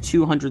sensors,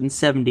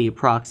 270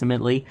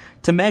 approximately,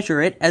 to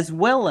measure it, as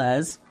well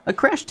as a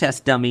crash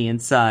test dummy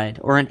inside,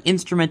 or an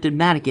instrumented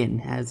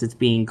mannequin, as it's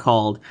being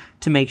called,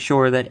 to make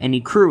sure that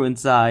any crew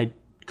inside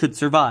could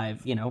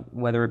survive,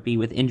 whether it be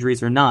with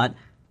injuries or not.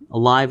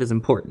 Alive is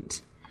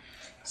important.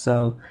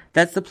 So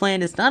that's the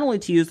plan, is not only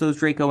to use those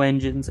Draco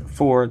engines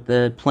for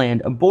the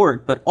planned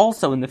abort, but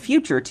also in the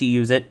future to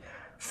use it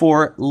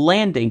for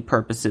landing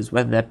purposes,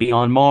 whether that be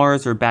on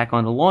Mars or back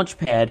on the launch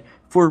pad,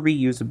 for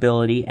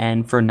reusability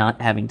and for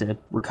not having to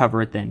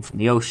recover it then from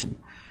the ocean.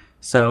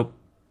 So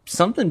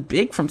something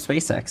big from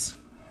SpaceX.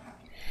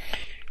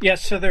 Yeah,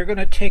 so they're going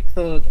to take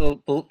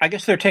I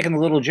guess they're taking the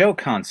Little Joe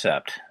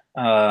concept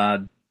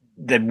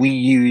that we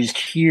used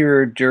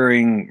here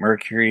during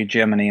Mercury,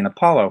 Gemini, and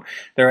Apollo.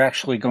 They're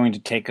actually going to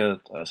take a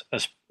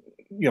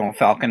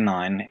Falcon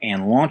 9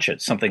 and launch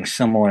it, something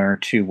similar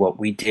to what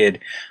we did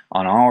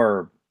on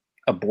our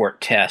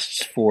abort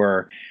tests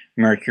for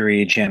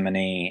Mercury,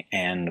 Gemini,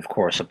 and of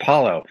course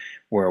Apollo,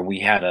 where we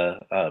had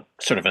a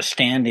sort of a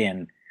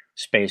stand-in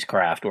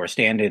spacecraft or a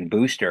stand-in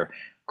booster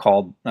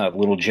called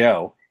Little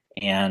Joe,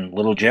 and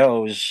Little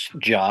Joe's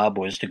job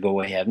was to go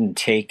ahead and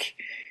take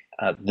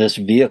this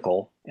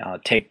vehicle,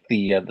 take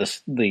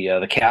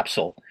the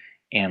capsule,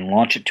 and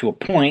launch it to a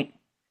point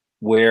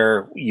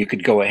where you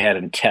could go ahead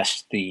and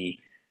test the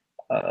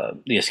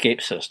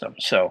escape system.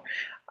 So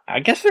I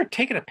guess they're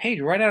taking a page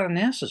right out of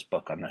NASA's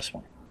book on this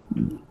one.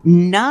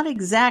 Not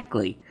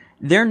exactly.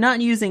 They're not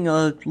using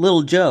a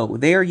Little Joe.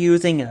 They are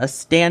using a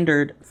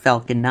standard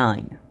Falcon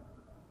 9.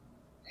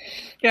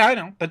 Yeah, I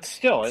know, but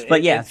still.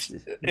 But yes.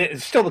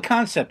 It's still, the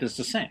concept is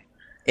the same.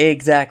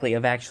 Exactly,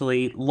 of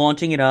actually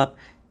launching it up,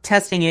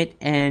 testing it,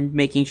 and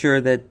making sure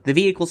that the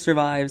vehicle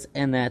survives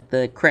and that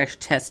the crash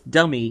test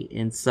dummy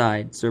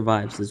inside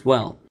survives as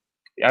well.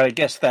 I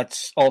guess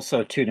that's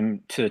also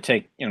to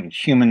take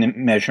human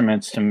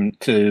measurements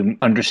to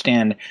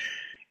understand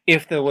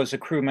if there was a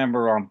crew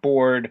member on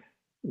board,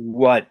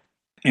 what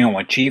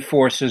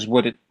G-forces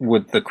would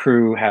the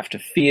crew have to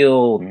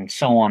feel, and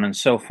so on and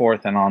so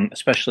forth, and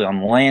especially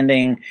on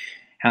landing,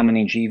 how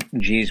many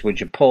G's would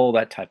you pull,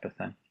 that type of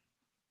thing.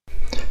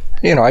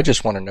 I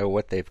just want to know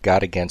what they've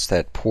got against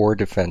that poor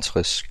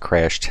defenseless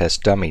crash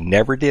test dummy.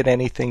 Never did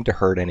anything to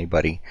hurt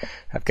anybody.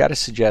 I've got a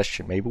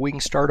suggestion. Maybe we can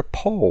start a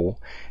poll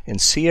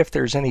and see if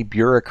there's any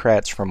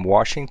bureaucrats from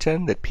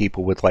Washington that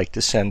people would like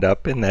to send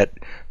up in that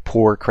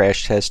poor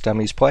crash test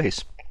dummy's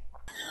place.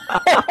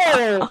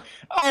 Oh,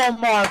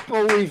 Mark,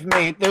 believe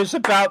me, there's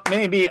about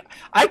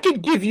I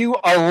could give you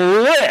a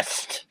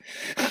list.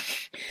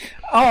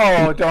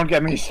 Oh, don't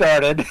get me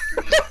started.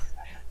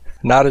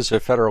 Not as a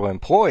federal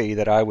employee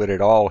that I would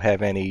at all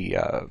have any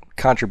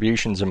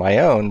contributions of my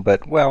own,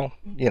 but, well,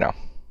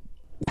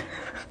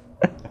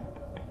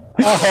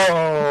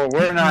 Oh,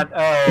 we're not.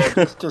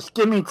 Oh, just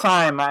give me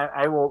time.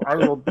 I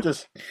will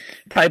just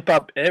type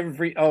up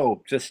every.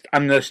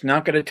 I'm just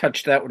not going to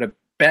touch that with a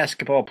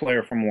basketball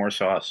player from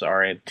Warsaw.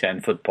 Sorry,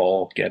 10-foot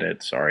pole. Get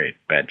it? Sorry,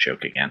 bad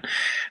joke again.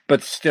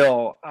 But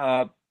still,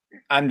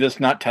 I'm just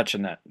not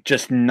touching that.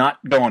 Just not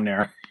going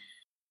there.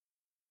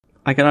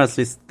 I can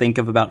honestly think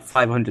of about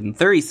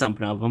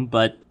 530-something of them,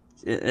 but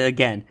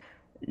again,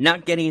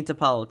 not getting into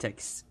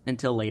politics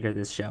until later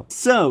this show.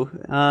 So,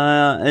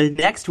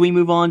 next we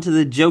move on to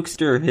the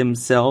jokester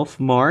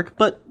himself, Mark,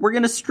 but we're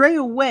going to stray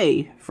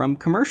away from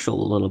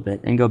commercial a little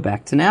bit and go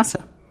back to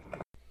NASA.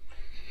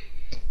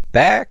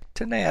 Back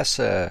to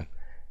NASA.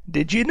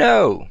 Did you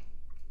know?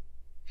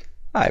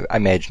 I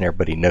imagine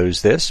everybody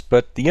knows this,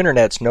 but the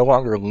internet's no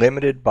longer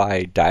limited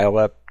by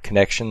dial-up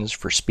connections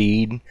for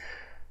speed.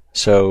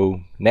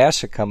 So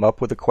NASA come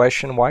up with a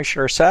question, why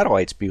should our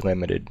satellites be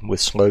limited with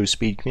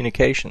slow-speed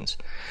communications?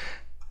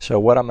 So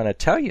what I'm going to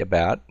tell you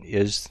about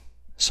is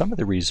some of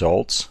the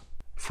results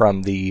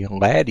from the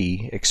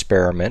LADEE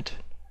experiment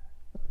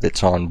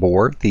that's on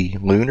board, the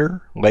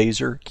Lunar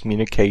Laser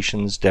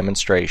Communications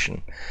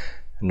Demonstration,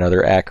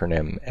 another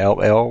acronym,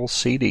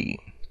 LLCD.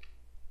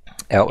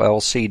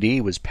 LLCD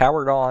was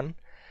powered on,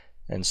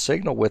 and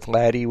signal with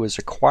LADEE was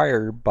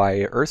acquired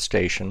by Earth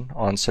Station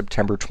on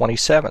September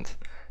 27th.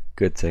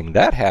 Good thing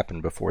that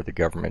happened before the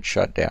government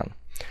shut down.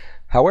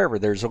 However,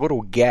 there's a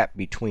little gap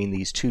between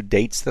these two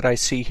dates that I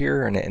see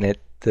here, and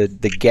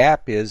the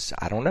gap is,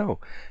 I don't know,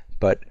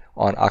 but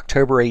on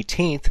October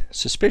 18th,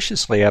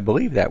 suspiciously, I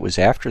believe that was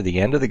after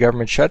the end of the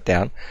government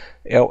shutdown,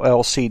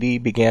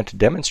 LLCD began to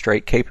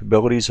demonstrate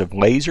capabilities of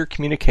laser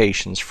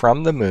communications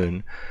from the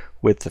moon,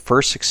 with the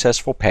first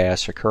successful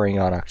pass occurring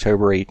on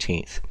October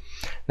 18th.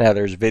 Now,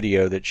 there's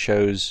video that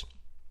shows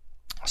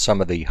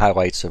some of the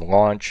highlights of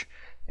launch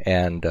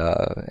and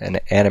an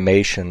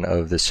animation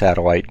of the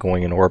satellite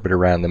going in orbit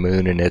around the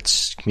moon and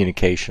its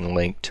communication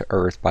link to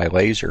Earth by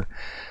laser.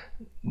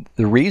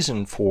 The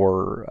reason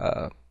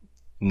for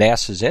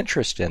NASA's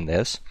interest in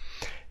this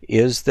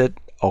is that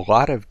a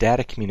lot of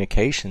data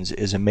communications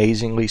is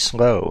amazingly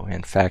slow.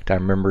 In fact, I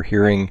remember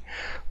hearing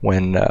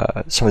when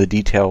some of the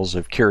details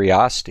of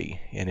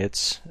Curiosity in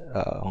its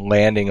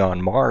landing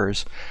on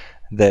Mars,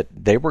 that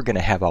they were going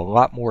to have a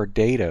lot more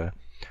data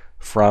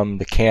from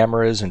the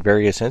cameras and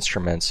various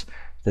instruments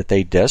that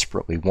they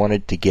desperately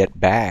wanted to get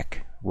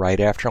back right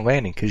after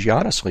landing, because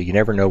honestly, you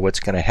never know what's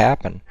going to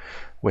happen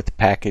with the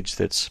package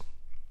that's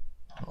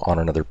on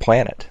another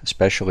planet,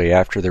 especially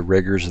after the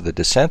rigors of the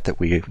descent that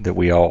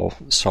we all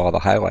saw the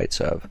highlights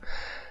of.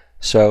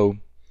 So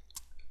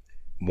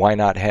why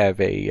not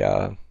have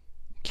a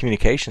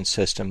communication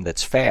system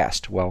that's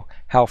fast? Well,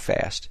 how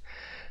fast?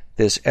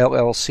 This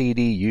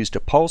LLCD used a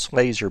pulse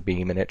laser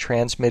beam, and it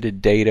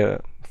transmitted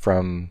data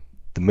from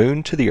the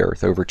moon to the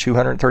Earth over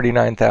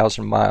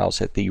 239,000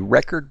 miles at the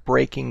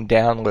record-breaking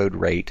download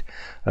rate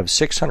of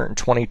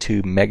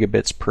 622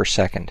 megabits per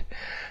second.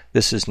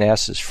 This is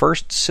NASA's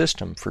first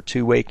system for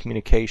two-way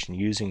communication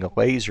using a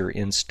laser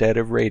instead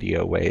of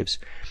radio waves.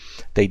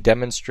 They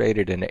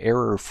demonstrated an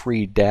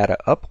error-free data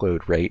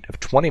upload rate of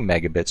 20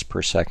 megabits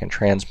per second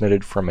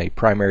transmitted from a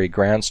primary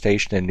ground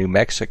station in New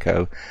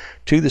Mexico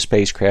to the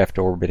spacecraft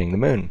orbiting the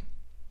moon.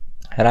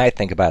 And I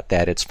think about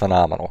that, it's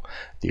phenomenal.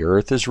 The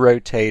Earth is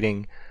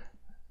rotating,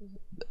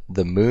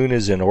 the moon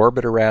is in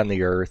orbit around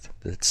the Earth,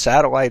 the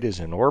satellite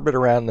is in orbit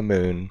around the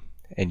moon,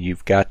 and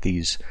you've got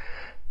these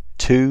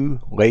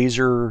two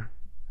laser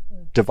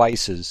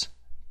devices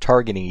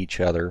targeting each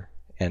other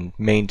and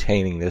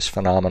maintaining this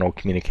phenomenal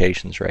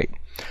communications rate.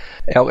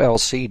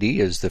 LLCD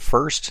is the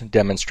first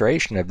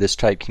demonstration of this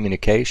type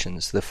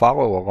communications. The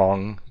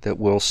follow-along that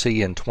we'll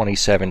see in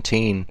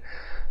 2017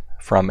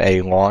 from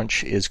a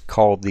launch is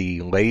called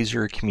the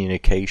Laser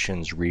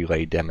Communications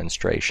Relay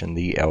Demonstration,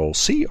 the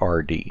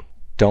LCRD.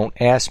 Don't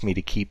ask me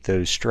to keep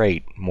those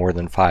straight more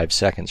than 5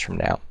 seconds from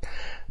now.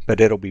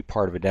 But it'll be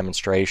part of a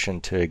demonstration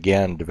to,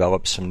 again,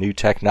 develop some new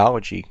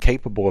technology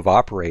capable of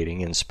operating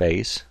in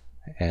space.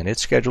 And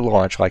it's scheduled to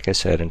launch, like I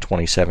said, in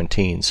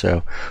 2017.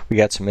 So we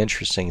got some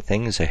interesting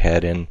things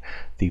ahead in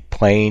the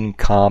plain,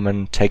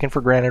 common,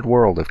 taken-for-granted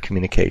world of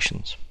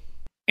communications.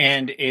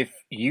 And if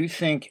you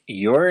think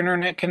your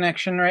internet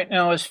connection right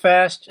now is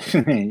fast,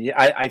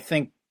 I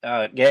think,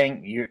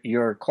 gang,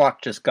 your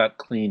clock just got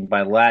cleaned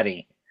by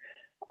Laddie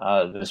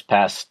on this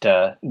past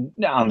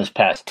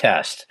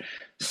test.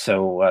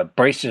 So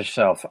brace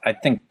yourself. I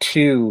think,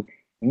 too,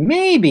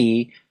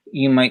 maybe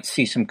you might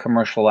see some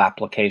commercial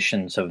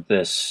applications of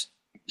this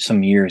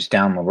some years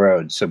down the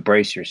road. So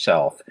brace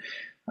yourself.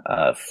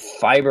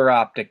 Fiber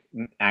optic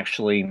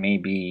actually may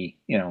be,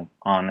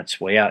 on its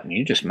way out, and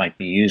you just might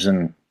be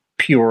using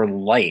pure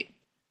light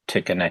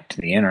to connect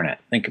to the internet.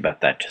 Think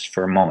about that just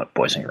for a moment,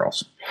 boys and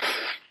girls.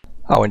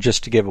 Oh, and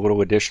just to give a little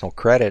additional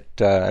credit,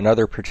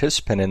 another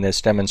participant in this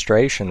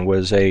demonstration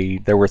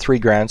there were 3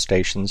 ground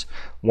stations,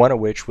 one of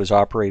which was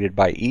operated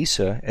by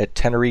ESA at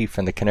Tenerife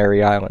in the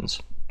Canary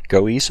Islands.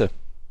 Go ESA.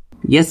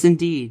 Yes,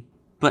 indeed.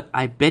 But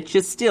I bet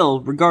you still,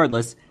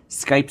 regardless,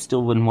 Skype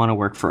still wouldn't want to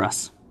work for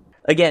us.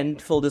 Again,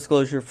 full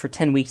disclosure, for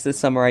 10 weeks this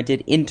summer, I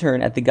did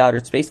intern at the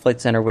Goddard Space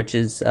Flight Center, which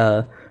is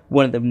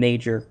one of the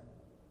major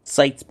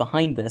sites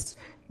behind this.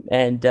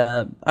 And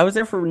I was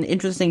there for an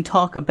interesting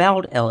talk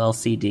about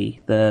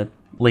LLCD, the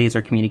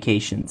laser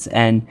communications,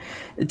 and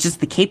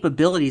just the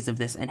capabilities of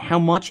this and how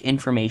much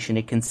information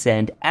it can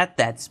send at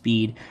that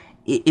speed.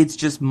 It's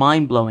just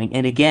mind-blowing.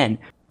 And again,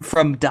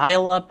 from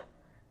dial-up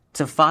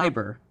to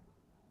fiber,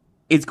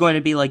 it's going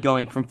to be like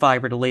going from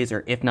fiber to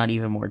laser, if not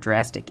even more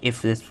drastic,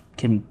 if this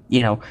can,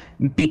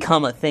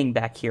 become a thing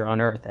back here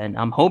on Earth. And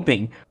I'm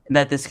hoping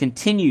that this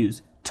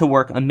continues to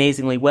work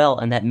amazingly well,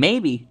 and that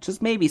maybe,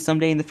 just maybe,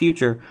 someday in the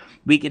future,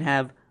 we can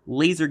have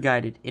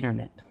laser-guided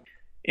internet.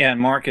 Yeah,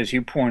 and Mark, as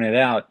you pointed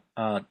out,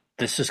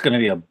 this is going to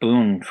be a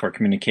boon for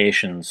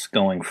communications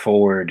going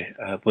forward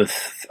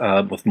with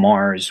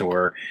Mars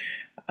or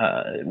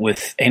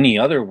with any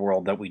other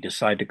world that we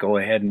decide to go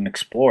ahead and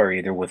explore,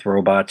 either with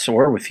robots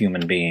or with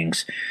human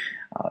beings.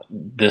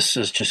 This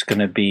is just going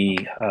to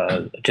be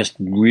just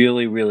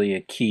really, really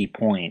a key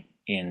point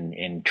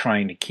in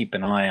trying to keep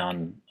an eye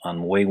on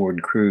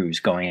wayward crews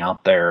going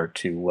out there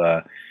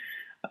to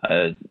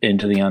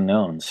into the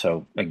unknown.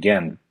 So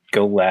again,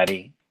 go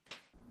Laddie.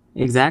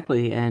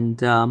 Exactly, and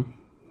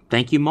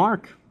thank you,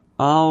 Mark.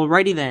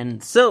 Alrighty then.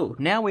 So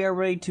now we are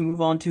ready to move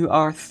on to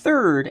our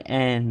third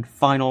and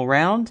final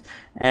round,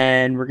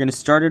 and we're going to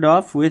start it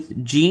off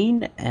with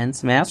Gene and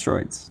some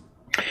asteroids.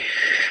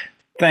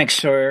 Thanks,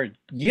 Sawyer.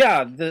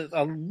 Yeah,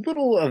 a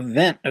little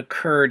event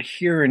occurred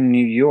here in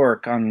New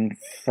York on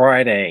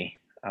Friday,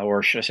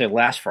 or should I say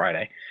last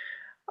Friday.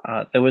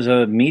 There was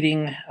a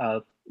meeting,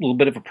 a little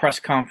bit of a press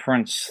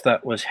conference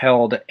that was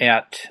held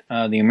at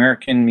the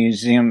American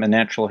Museum of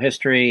Natural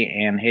History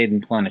and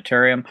Hayden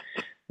Planetarium.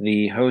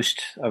 The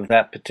host of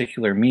that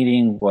particular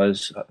meeting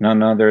was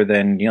none other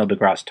than Neil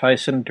deGrasse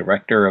Tyson,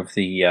 director of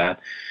the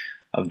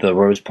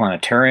Rose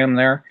Planetarium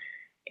there.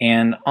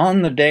 And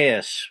on the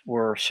dais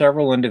were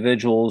several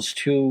individuals,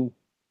 two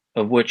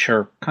of which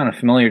are kind of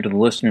familiar to the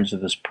listeners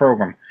of this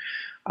program.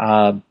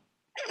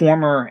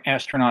 Former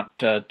astronaut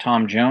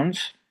Tom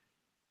Jones,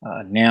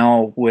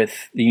 now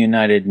with the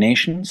United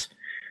Nations.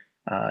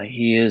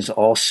 He is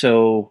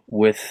also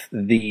with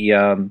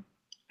the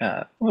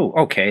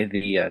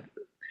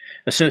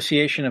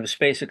Association of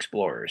Space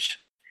Explorers.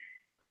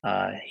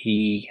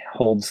 He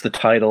holds the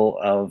title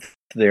of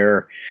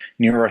their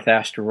Near-Earth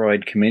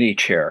Asteroid Committee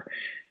Chair.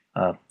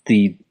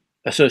 The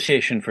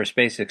Association for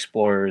Space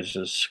Explorers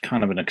is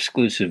kind of an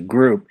exclusive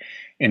group.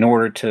 In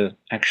order to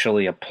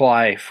actually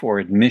apply for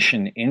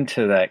admission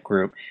into that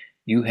group,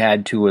 you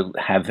had to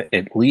have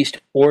at least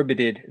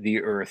orbited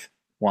the Earth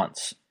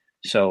once.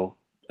 So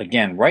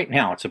again, right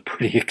now, it's a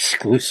pretty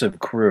exclusive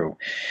crew.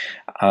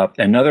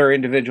 Another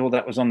individual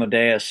that was on the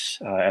dais,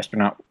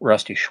 astronaut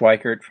Rusty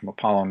Schweickart from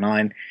Apollo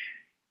 9.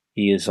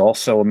 He is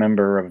also a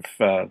member of,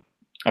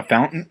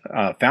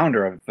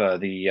 founder of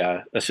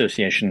the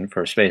Association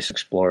for Space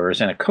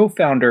Explorers and a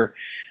co-founder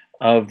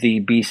of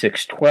the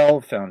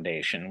B612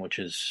 Foundation, which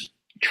is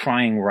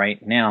trying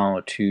right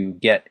now to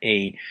get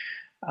a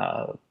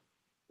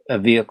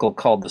vehicle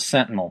called the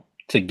Sentinel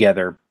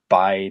together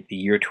by the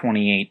year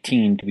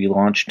 2018 to be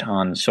launched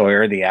on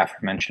Sawyer, the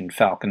aforementioned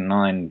Falcon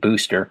 9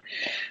 booster.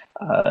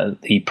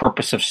 The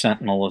purpose of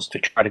Sentinel is to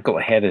try to go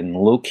ahead and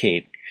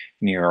locate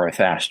near-Earth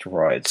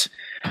asteroids.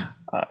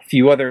 A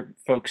few other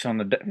folks on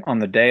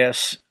the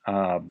dais,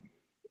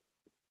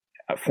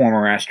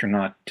 former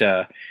astronaut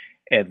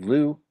Ed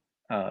Lu,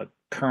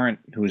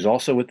 who is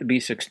also with the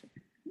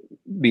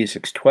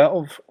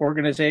B612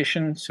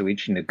 organization,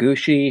 Soichi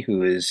Noguchi,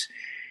 who is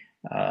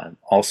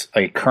also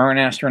a current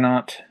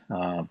astronaut,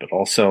 but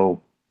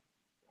also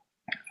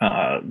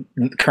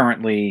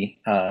currently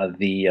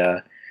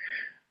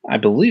I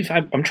believe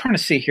I'm trying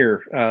to see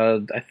here.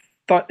 I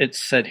thought it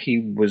said he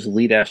was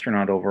lead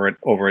astronaut over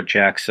at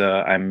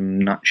JAXA.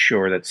 I'm not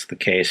sure that's the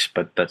case,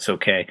 but that's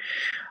okay.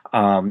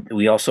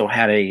 We also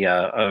had a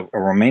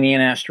Romanian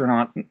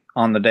astronaut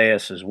on the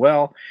dais as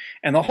well,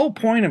 and the whole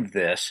point of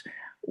this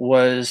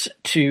was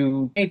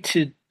to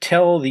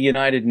tell the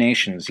United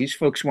Nations. These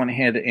folks went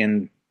ahead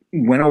and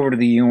went over to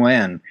the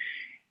UN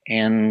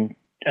and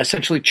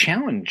essentially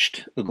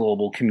challenged the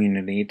global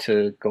community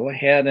to go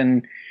ahead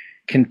and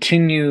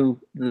continue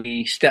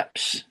the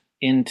steps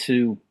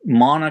into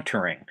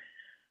monitoring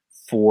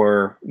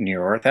for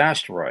near-Earth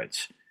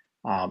asteroids.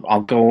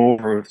 I'll go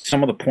over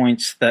some of the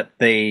points that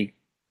they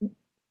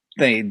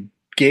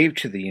gave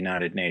to the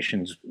United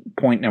Nations.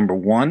 Point number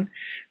one,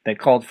 they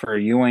called for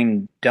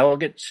UN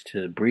delegates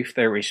to brief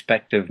their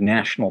respective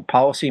national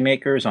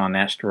policymakers on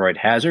asteroid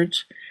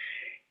hazards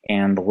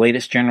and the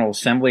latest General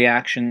Assembly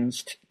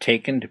actions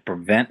taken to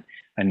prevent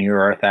a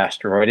near-Earth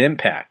asteroid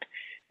impact.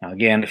 Now,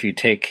 again, if you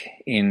take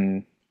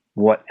in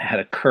what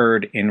had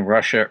occurred in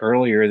Russia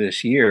earlier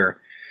this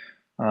year,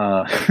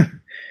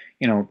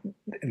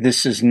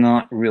 this is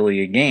not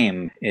really a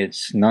game.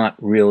 It's not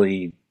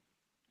really,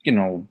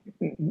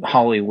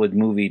 Hollywood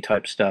movie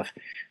type stuff.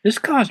 This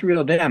caused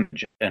real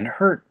damage and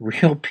hurt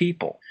real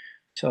people.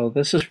 So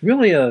this is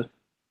really I'm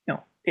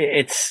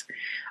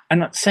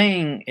not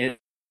saying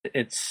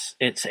it's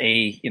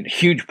a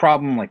huge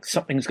problem, like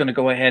something's going to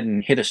go ahead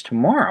and hit us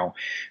tomorrow.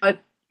 But,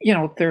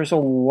 there's a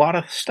lot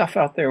of stuff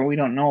out there we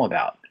don't know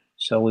about.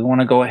 So we want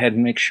to go ahead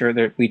and make sure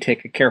that we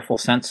take a careful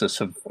census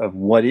of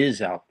what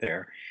is out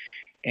there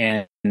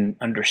and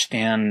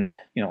understand,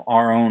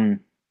 our own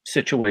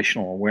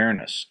situational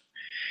awareness.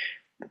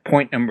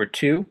 Point number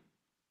two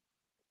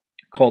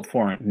called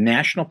for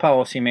national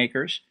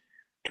policymakers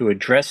to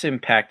address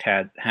impact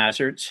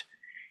hazards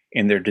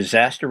in their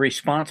disaster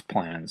response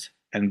plans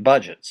and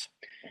budgets.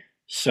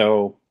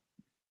 So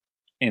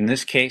in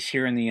this case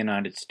here in the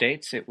United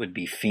States, it would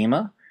be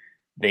FEMA.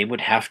 They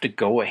would have to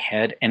go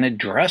ahead and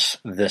address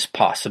this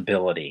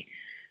possibility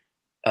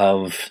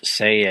of,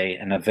 say,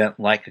 an event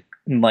like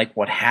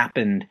what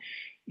happened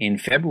in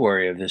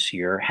February of this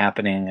year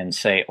happening in,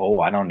 say,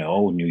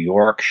 New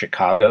York,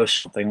 Chicago,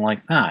 something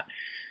like that.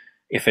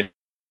 If it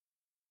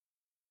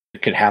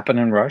could happen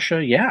in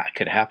Russia, yeah, it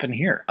could happen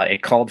here.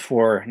 It called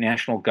for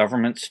national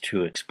governments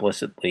to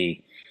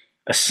explicitly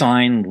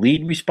assign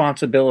lead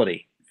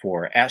responsibility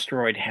for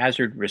asteroid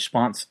hazard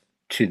response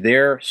to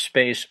their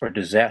space or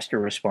disaster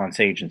response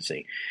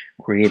agency,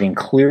 creating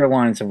clear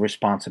lines of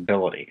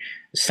responsibility.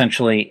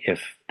 Essentially,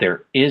 if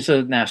there is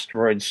an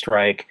asteroid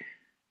strike,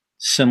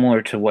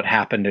 similar to what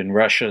happened in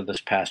Russia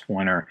this past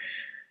winter,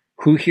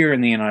 who here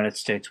in the United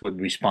States would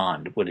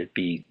respond? Would it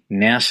be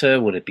NASA?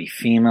 Would it be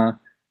FEMA?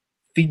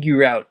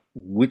 Figure out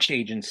which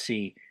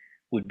agency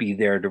would be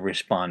there to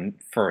respond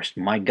first.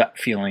 My gut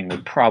feeling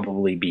would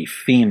probably be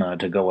FEMA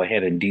to go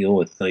ahead and deal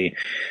with the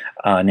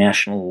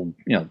national,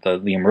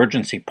 the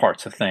emergency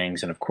parts of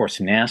things, and of course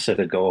NASA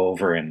to go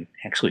over and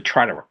actually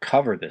try to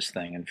recover this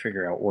thing and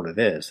figure out what it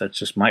is. That's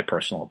just my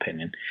personal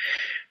opinion.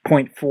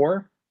 Point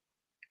 4,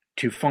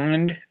 to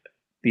find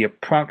the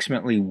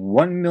approximately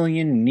 1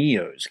 million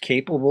NEOs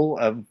capable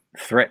of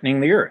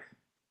threatening the Earth.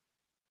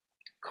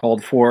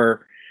 Called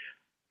for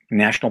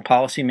national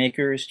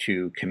policymakers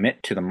to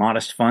commit to the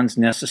modest funds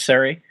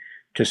necessary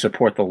to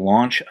support the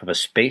launch of a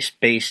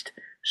space-based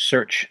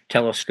search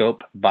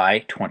telescope by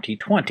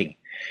 2020.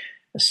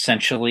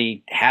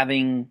 Essentially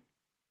having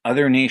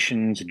other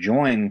nations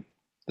join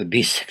the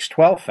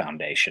B612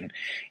 Foundation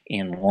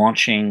in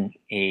launching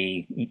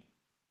a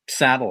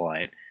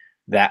satellite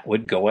that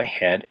would go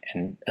ahead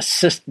and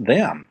assist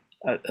them,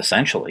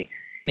 essentially,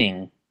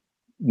 being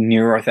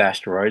near-Earth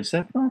asteroids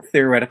that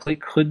theoretically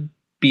could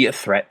be a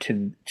threat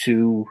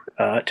to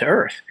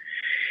Earth.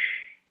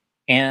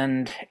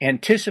 And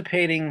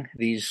anticipating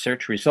these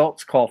search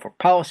results call for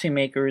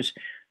policymakers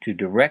to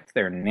direct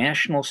their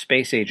national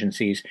space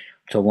agencies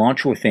to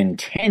launch within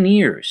 10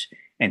 years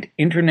an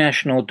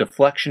international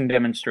deflection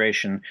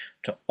demonstration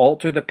to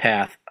alter the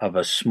path of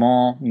a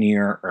small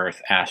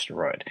near-Earth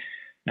asteroid.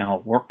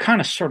 Now, we're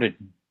kind of sort of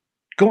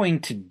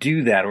going to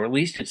do that, or at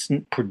least it's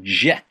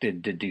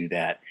projected to do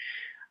that,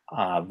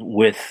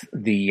 with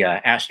the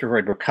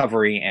asteroid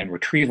recovery and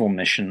retrieval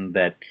mission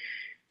that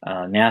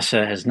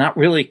NASA has not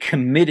really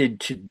committed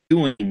to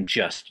doing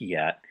just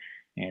yet.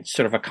 And it's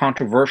sort of a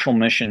controversial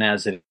mission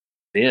as it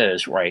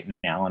is right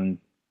now, and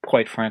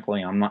quite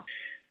frankly, I'm not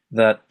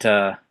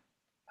that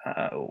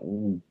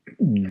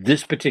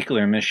this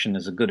particular mission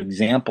is a good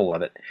example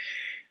of it.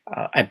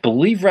 I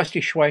believe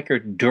Rusty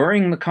Schweiker,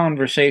 during the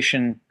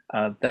conversation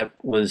that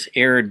was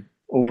aired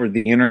over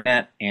the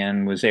internet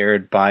and was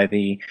aired by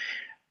the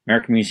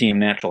American Museum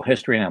of Natural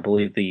History, and I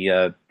believe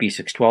the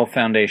B612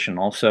 Foundation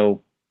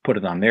also put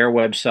it on their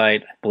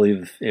website. I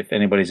believe if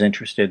anybody's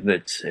interested,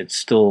 it's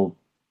still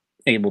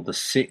able to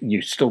see.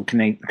 You still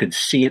could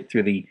see it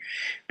through the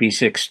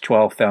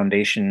B612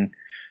 Foundation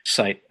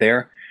site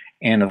there,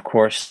 and of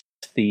course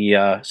the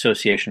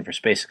Association for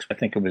Space. I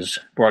think it was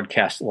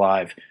broadcast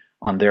live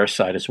on their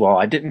site as well.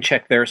 I didn't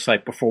check their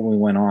site before we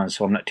went on,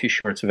 so I'm not too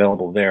sure it's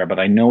available there, but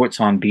I know it's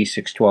on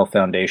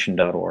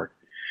b612foundation.org.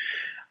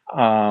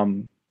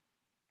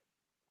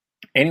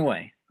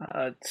 Anyway,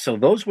 so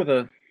those were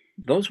the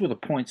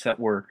points that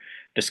were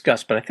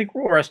discussed. But I think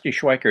Rusty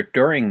Schweiker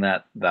during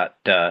that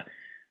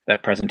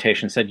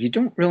presentation said you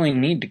don't really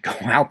need to go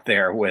out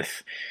there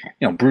with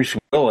Bruce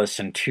Willis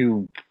and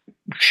 2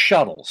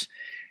 shuttles.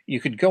 You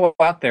could go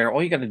out there.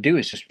 All you got to do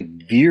is just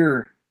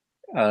veer,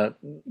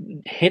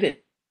 hit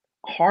it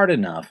hard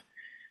enough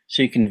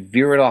so you can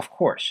veer it off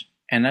course,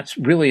 and that's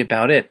really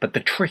about it. But the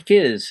trick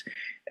is,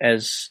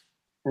 as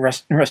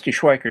Rusty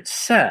Schweiker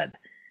said,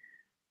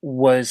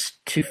 was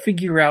to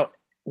figure out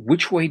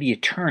which way do you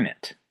turn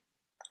it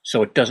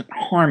so it doesn't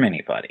harm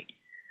anybody.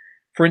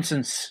 For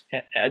instance,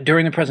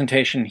 during the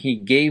presentation, he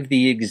gave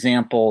the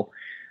example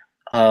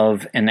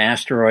of an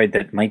asteroid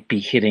that might be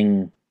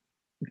hitting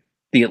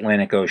the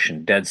Atlantic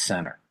Ocean, dead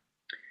center.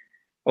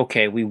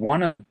 Okay, we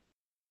want to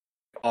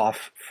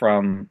off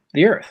from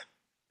the Earth,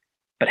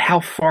 but how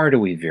far do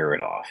we veer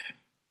it off?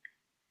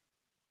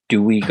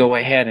 Do we go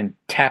ahead and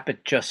tap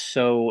it just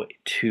so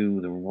to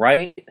the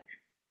right?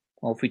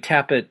 Well, if we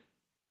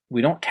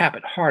don't tap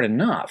it hard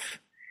enough,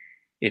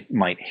 it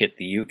might hit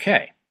the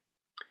UK.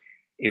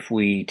 If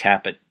we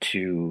tap it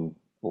to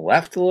the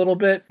left a little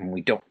bit and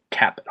we don't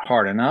tap it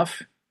hard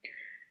enough,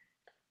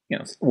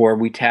 or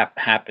we tap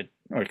it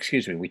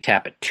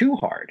too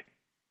hard,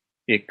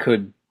 it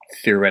could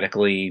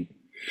theoretically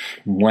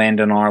land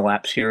on our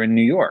laps here in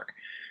New York.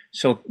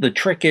 So the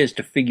trick is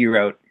to figure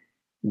out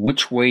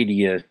which way do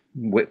you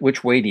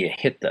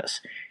hit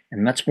this.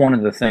 And that's one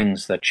of the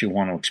things that you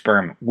want to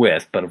experiment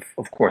with, but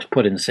of course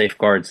put in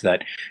safeguards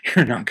that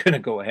you're not going to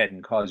go ahead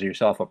and cause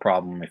yourself a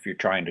problem if you're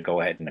trying to go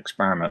ahead and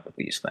experiment with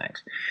these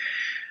things.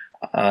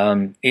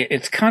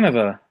 It's kind of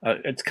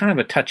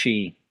a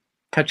touchy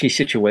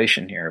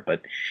situation here,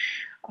 but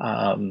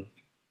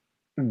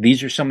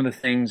these are some of the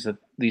things that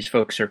these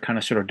folks are kind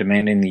of sort of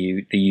demanding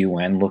the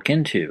UN look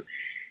into,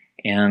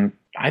 and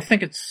I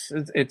think it's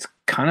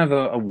kind of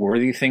a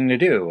worthy thing to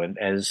do. And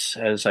as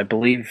I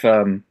believe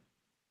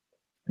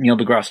Neil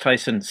deGrasse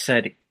Tyson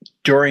said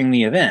during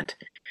the event,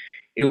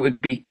 it would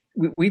be,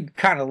 we'd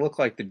kind of look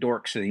like the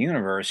dorks of the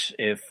universe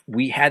if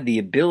we had the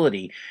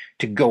ability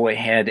to go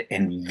ahead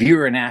and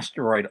veer an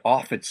asteroid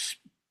off its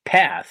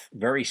path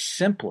very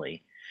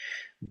simply,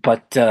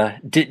 but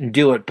didn't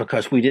do it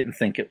because we didn't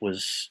think it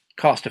was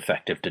cost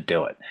effective to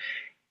do it.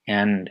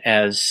 And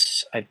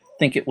as I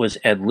think it was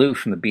Ed Lieu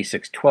from the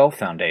B612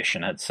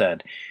 Foundation had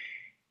said,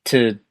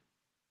 to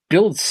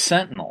build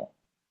Sentinel,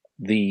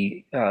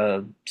 the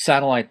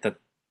satellite that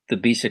the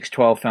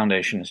B612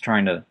 Foundation is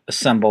trying to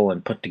assemble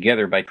and put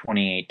together by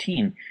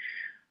 2018,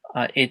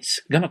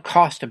 it's going to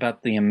cost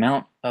about the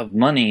amount of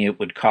money it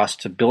would cost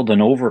to build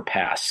an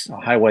overpass, a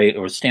highway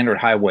or a standard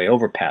highway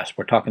overpass.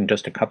 We're talking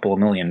just a couple of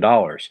 $1 million.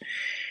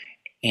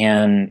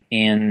 And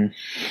in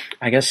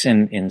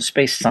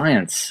space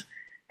science,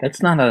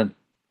 that's not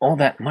all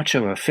that much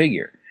of a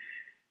figure.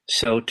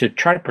 So to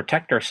try to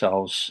protect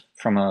ourselves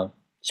from a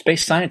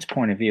space science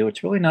point of view,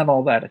 it's really not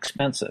all that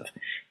expensive.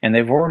 And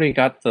they've already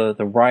got the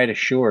ride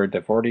assured.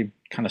 They've already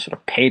kind of sort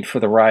of paid for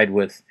the ride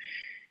with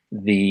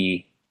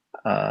the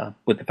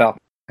Falcon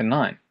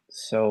 9.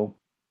 So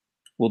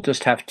we'll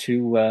just have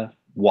to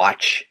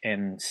watch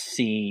and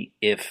see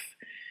if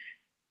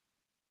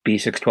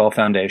B612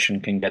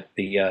 Foundation can get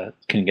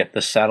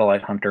the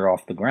satellite hunter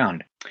off the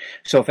ground.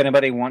 So if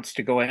anybody wants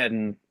to go ahead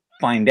and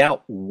find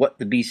out what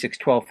the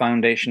B612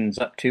 Foundation's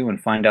up to and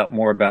find out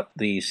more about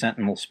the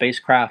Sentinel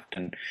spacecraft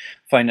and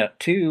find out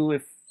too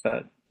if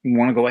you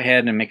want to go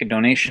ahead and make a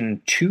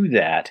donation to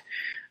that,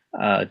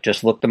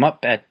 just look them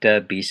up at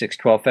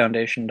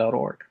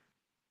b612foundation.org.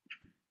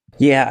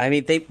 Yeah, I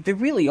mean, they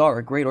really are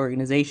a great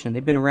organization.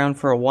 They've been around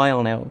for a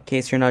while now, in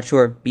case you're not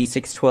sure,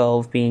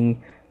 B612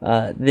 being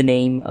the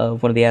name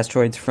of one of the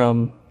asteroids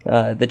from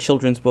the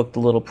children's book,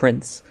 The Little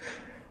Prince.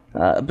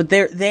 But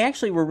they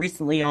actually were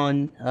recently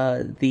on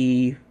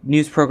the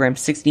news program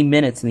 60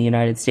 Minutes in the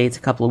United States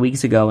a couple of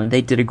weeks ago, and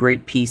they did a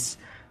great piece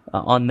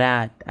on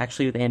that,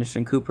 actually with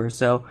Anderson Cooper.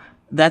 So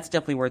that's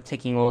definitely worth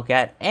taking a look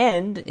at.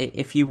 And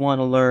if you want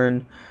to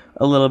learn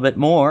a little bit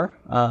more,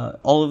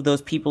 all of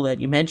those people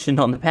that you mentioned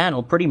on the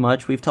panel, pretty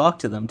much, we've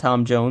talked to them.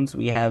 Tom Jones,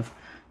 we have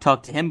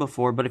talked to him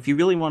before, but if you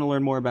really want to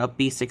learn more about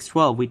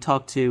B612, we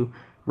talked to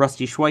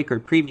Rusty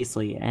Schweikert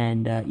previously,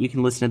 and you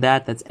can listen to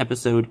that. That's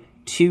episode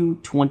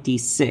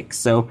 226.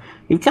 So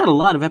we've got a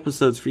lot of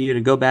episodes for you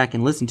to go back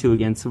and listen to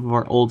again, some of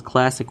our old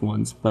classic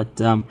ones. But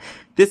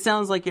this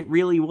sounds like it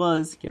really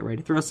was, get ready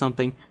to throw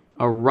something,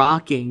 a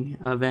rocking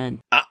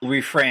event.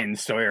 Refrain,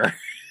 Sawyer.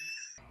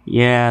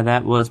 Yeah,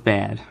 that was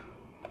bad.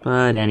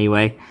 But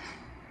anyway.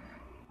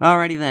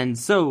 Alrighty then,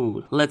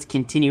 so let's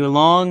continue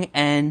along,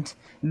 and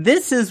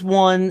this is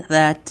one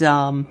that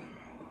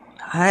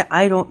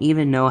I don't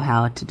even know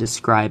how to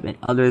describe it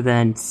other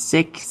than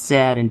sick,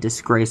 sad, and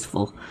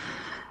disgraceful.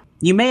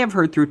 You may have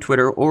heard through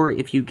Twitter, or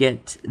if you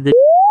get the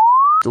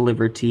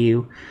delivered to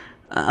you,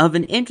 of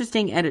an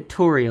interesting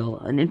editorial,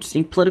 an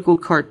interesting political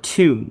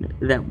cartoon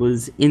that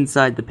was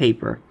inside the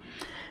paper.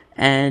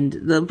 And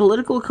the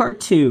political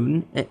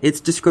cartoon, it's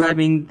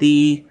describing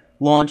the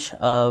launch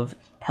of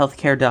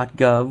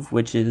healthcare.gov,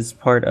 which is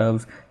part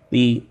of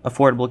the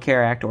Affordable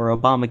Care Act, or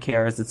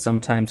Obamacare as it's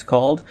sometimes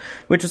called,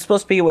 which is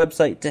supposed to be a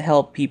website to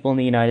help people in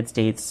the United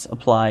States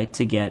apply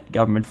to get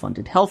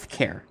government-funded health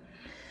care.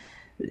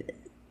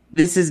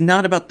 This is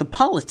not about the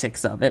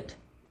politics of it,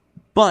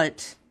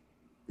 but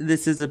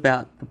this is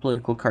about the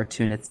political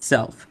cartoon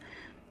itself.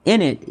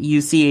 In it,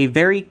 you see a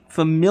very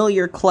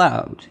familiar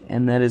cloud,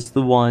 and that is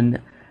the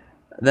one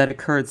that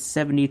occurred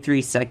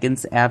 73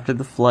 seconds after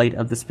the flight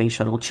of the Space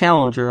Shuttle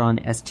Challenger on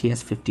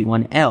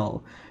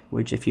STS-51L,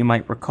 which, if you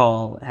might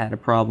recall, had a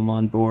problem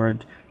on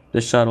board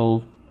the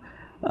shuttle.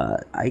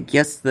 I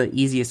guess the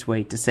easiest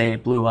way to say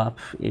it blew up,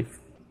 if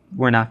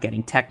we're not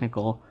getting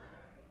technical,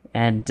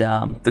 and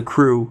the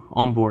crew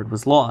on board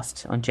was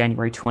lost on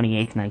January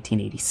 28,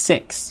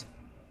 1986.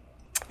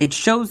 It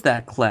shows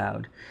that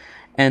cloud,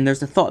 and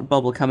there's a thought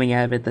bubble coming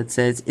out of it that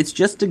says, it's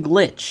just a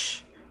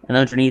glitch, and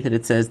underneath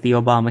it says, the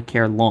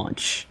Obamacare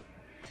launch.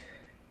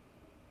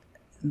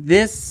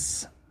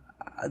 This,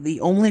 the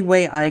only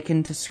way I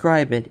can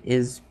describe it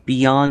is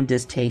beyond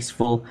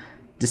distasteful,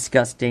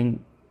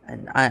 disgusting,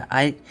 and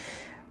I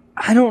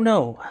don't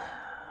know.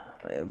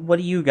 What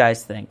do you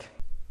guys think?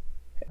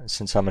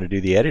 Since I'm going to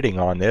do the editing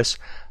on this,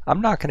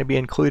 I'm not going to be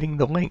including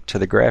the link to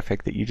the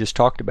graphic that you just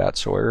talked about,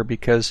 Sawyer,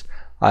 because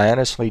I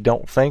honestly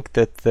don't think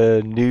that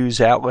the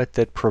news outlet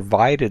that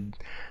provided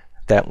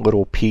that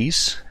little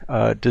piece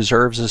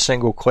deserves a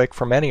single click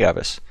from any of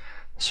us.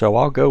 So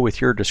I'll go with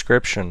your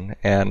description,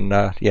 and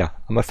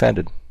I'm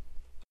offended.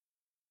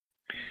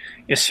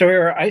 Yes,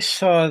 Sawyer, I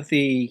saw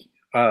the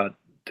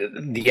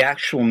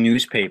actual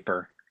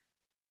newspaper,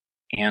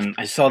 and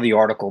I saw the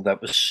article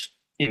that was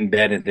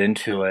embedded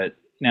into it.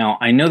 Now,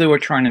 I know they were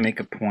trying to make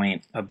a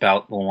point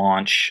about the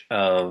launch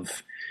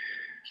of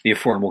the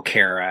Affordable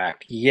Care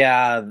Act.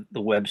 Yeah,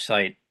 the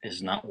website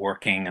is not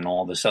working and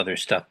all this other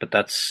stuff, but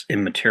that's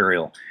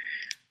immaterial.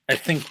 I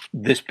think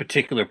this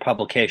particular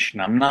publication,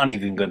 I'm not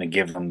even going to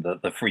give them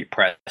the free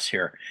press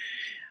here.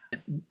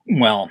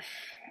 Well,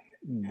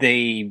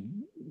 they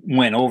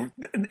went over.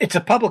 It's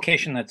a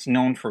publication that's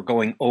known for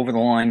going over the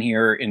line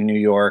here in New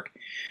York.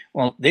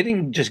 Well, they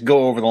didn't just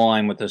go over the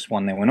line with this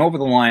one. They went over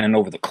the line and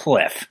over the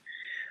cliff.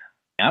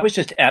 I was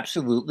just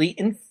absolutely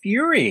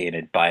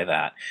infuriated by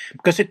that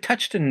because it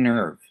touched a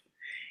nerve.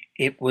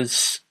 It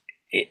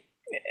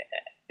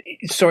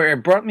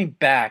brought me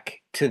back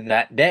to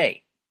that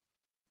day,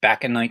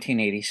 back in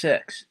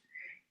 1986.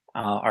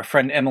 Our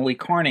friend Emily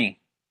Carney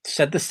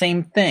said the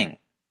same thing.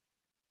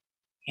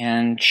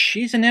 And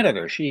she's an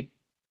editor. She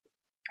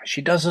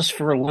She does this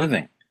for a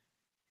living.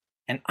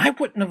 And I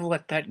wouldn't have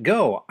let that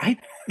go.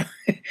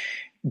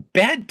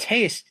 Bad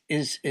taste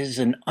is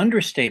an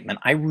understatement.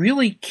 I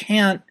really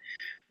can't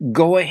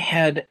go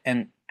ahead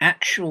and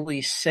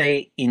actually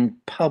say in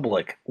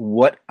public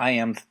what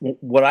I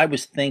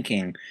was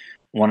thinking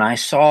when I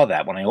saw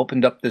that, when I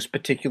opened up this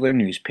particular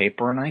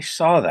newspaper and I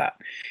saw that.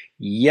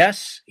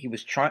 Yes,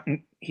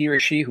 he or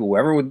she,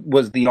 whoever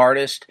was the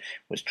artist,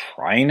 was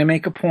trying to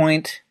make a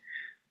point,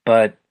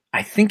 but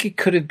I think it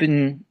could have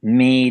been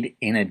made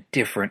in a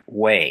different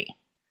way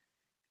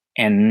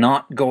and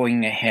not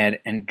going ahead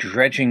and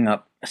dredging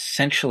up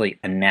essentially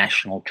a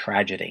national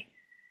tragedy.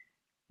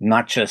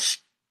 Not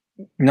just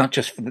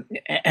for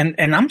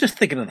and I'm just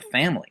thinking of the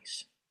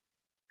families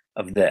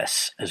of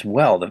this as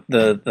well,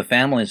 the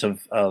families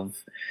of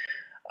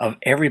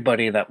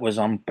everybody that was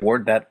on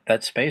board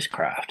that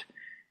spacecraft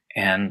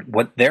and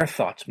what their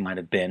thoughts might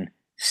have been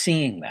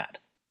seeing that.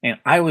 And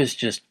I was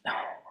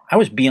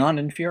beyond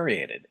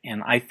infuriated,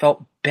 and I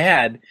felt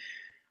bad.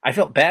 I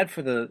felt bad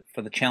for the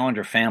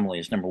Challenger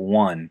families, number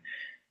one,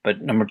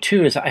 but number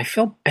two is I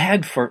felt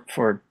bad for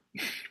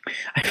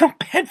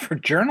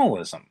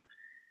journalism,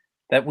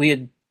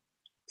 that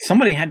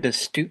somebody had to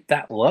stoop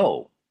that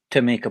low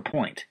to make a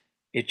point.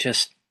 It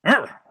just,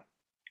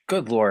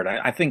 good Lord.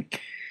 I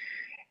think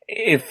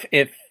if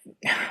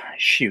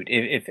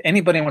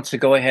anybody wants to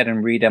go ahead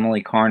and read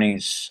Emily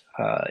Carney's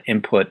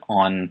input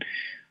on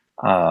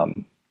the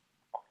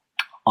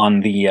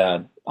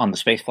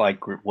Spaceflight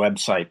Group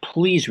website,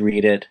 please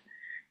read it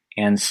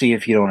and see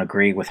if you don't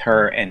agree with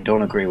her and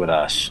don't agree with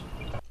us.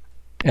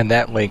 And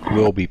that link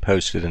will be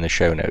posted in the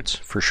show notes,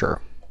 for sure.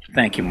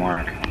 Thank you,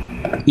 Mark.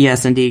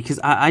 Yes, indeed,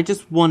 because I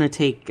just want to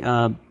take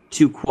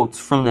two quotes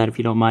from that, if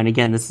you don't mind.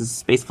 Again, this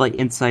is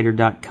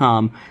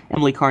spaceflightinsider.com.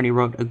 Emily Carney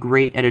wrote a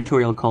great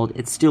editorial called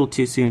 "It's Still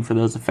Too Soon for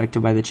Those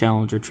Affected by the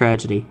Challenger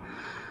Tragedy."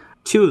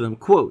 Two of them,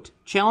 quote,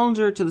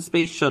 "Challenger to the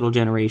space shuttle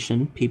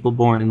generation, people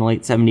born in the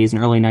late 70s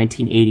and early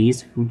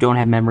 1980s who don't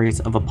have memories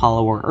of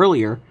Apollo or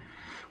earlier,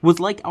 was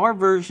like our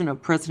version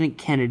of President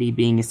Kennedy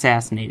being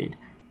assassinated."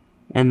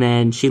 And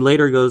then she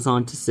later goes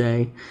on to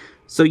say,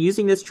 "So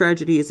using this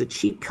tragedy as a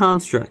cheap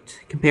construct,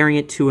 comparing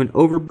it to an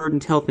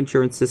overburdened health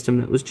insurance system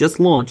that was just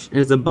launched,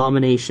 is an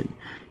abomination.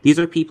 These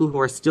are people who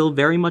are still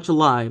very much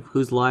alive,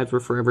 whose lives were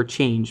forever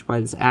changed by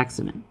this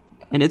accident."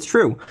 And it's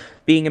true.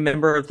 Being a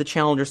member of the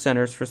Challenger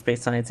Centers for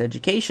Space Science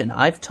Education,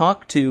 I've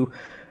talked to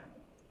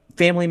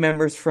family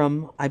members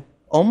from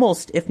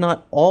almost, if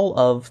not all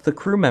of the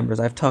crew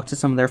members. I've talked to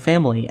some of their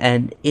family,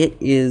 and it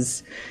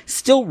is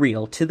still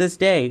real to this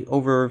day,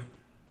 over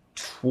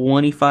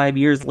 25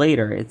 years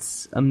later.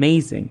 It's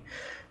amazing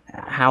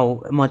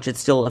how much it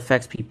still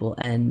affects people,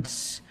 and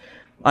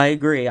I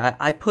agree.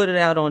 I put it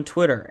out on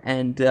Twitter,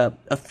 and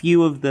a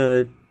few of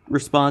the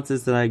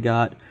responses that I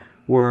got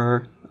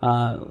were,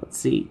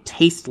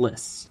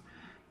 tasteless,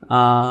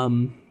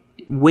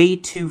 way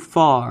too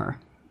far,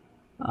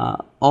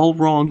 all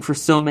wrong for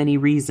so many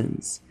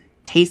reasons,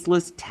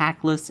 tasteless,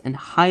 tactless, and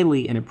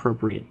highly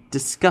inappropriate,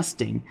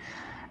 disgusting,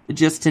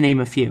 just to name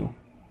a few.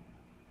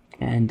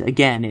 And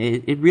again,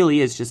 it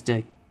really is just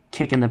a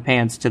kick in the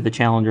pants to the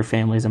Challenger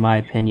families, in my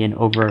opinion,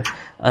 over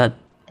a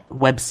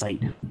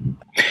website.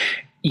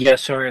 Yeah,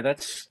 sorry,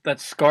 that's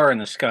that scar in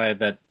the sky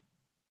that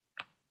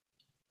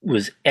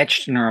was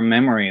etched in our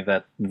memory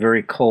that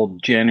very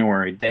cold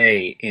January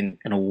day in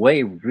a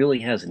way really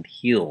hasn't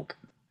healed.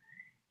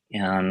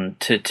 And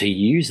to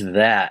use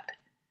that,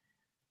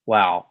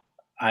 wow,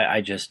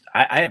 I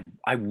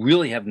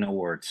really have no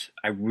words.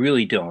 I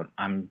really don't.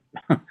 I'm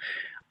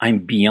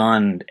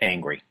beyond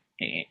angry.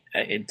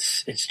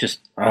 It's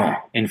just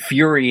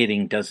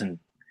infuriating. Doesn't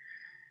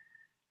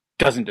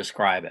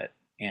describe it.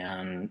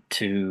 And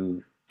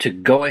to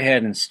go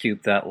ahead and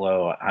stoop that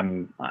low,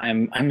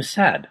 I'm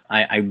sad.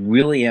 I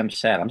really am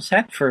sad. I'm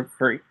sad for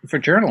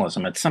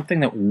journalism. It's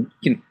something that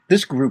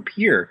this group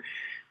here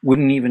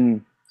wouldn't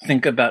even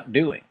think about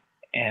doing,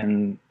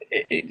 and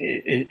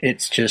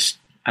it's just,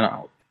 I don't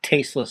know.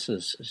 Tasteless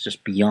is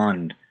just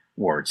beyond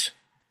words.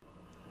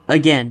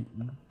 Again,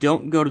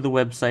 don't go to the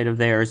website of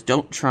theirs.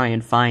 Don't try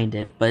and find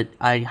it. But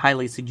I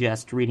highly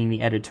suggest reading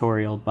the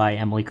editorial by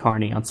Emily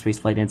Carney on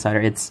Spaceflight Insider.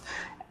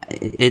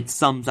 It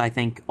sums, I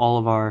think, all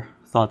of our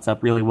thoughts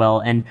up really well,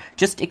 and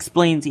just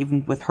explains,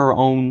 even with her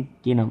own,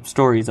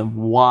 stories of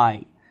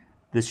why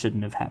this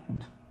shouldn't have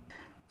happened.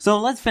 So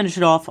let's finish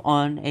it off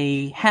on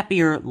a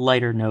happier,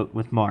 lighter note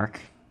with Mark.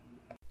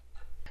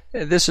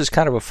 This is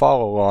kind of a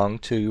follow-along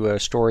to a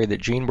story that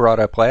Gene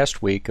brought up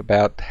last week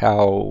about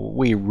how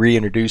we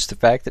reintroduced the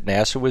fact that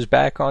NASA was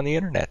back on the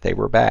internet. They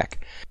were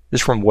back.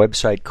 This is from a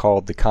website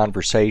called The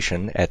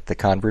Conversation at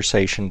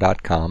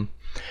theconversation.com.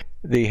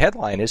 The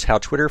headline is How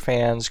Twitter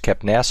Fans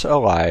Kept NASA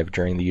Alive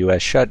During the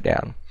U.S.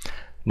 Shutdown.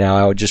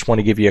 Now, I just want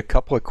to give you a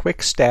couple of quick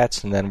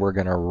stats and then we're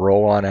going to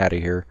roll on out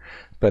of here.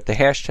 But the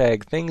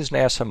hashtag Things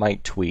NASA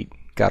Might Tweet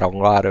got a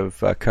lot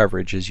of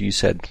coverage, as you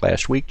said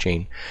last week,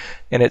 Gene.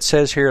 And it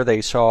says here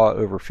they saw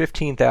over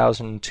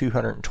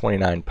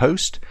 15,229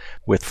 posts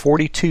with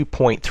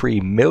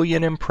 42.3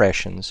 million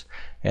impressions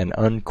and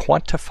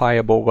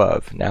unquantifiable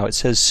love. Now it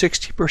says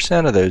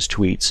 60% of those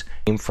tweets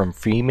came from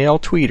female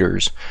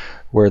tweeters,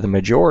 where the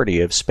majority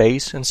of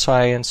space and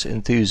science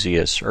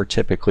enthusiasts are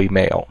typically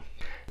male.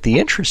 The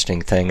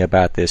interesting thing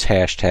about this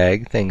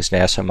hashtag, Things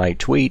NASA Might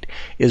Tweet,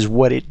 is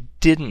what it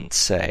didn't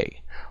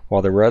say.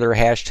 While there were other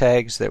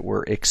hashtags that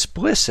were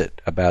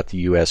explicit about the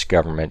U.S.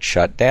 government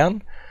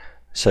shutdown,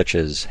 such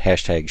as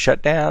hashtag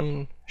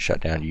shutdown,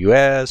 shutdown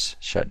U.S.,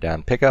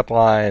 shutdown pickup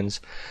lines,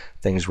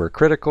 things were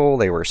critical,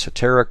 they were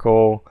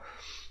satirical.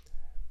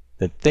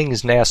 The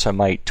Things NASA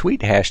Might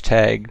Tweet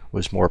hashtag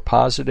was more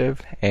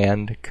positive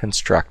and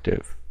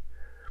constructive.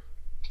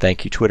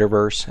 Thank you,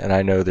 Twitterverse, and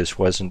I know this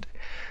wasn't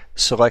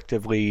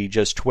selectively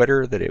just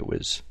Twitter, that it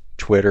was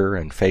Twitter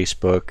and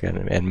Facebook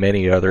and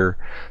many other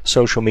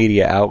social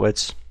media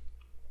outlets.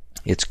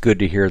 It's good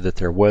to hear that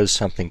there was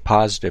something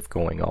positive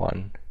going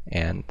on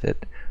and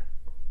that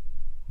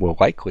will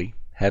likely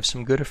have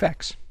some good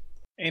effects.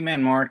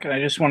 Amen, Mark. I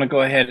just want to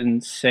go ahead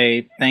and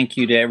say thank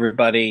you to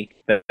everybody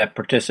that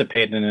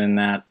participated in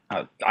that.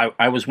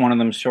 I was one of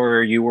them,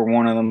 Sawyer, you were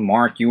one of them,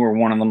 Mark, you were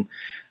one of them.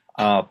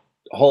 A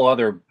whole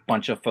other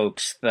bunch of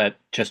folks that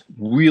just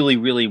really,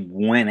 really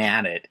went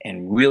at it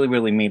and really,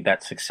 really made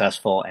that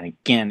successful. And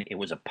again, it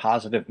was a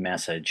positive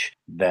message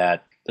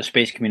that the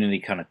space community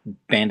kind of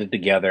banded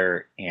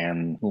together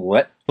and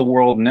let the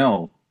world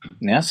know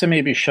NASA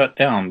may be shut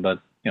down, but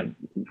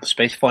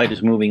space flight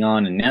is moving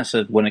on, and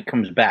NASA, when it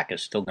comes back,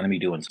 is still going to be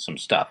doing some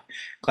stuff.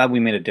 Glad we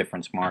made a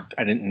difference, Mark.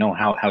 I didn't know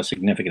how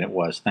significant it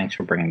was. Thanks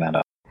for bringing that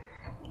up.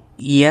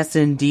 Yes,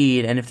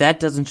 indeed. And if that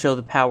doesn't show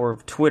the power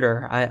of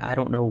Twitter, I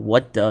don't know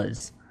what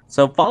does.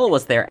 So follow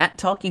us there, at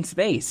Talking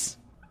Space.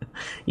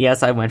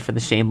 Yes, I went for the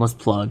shameless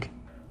plug.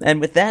 And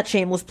with that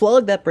shameless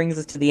plug, that brings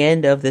us to the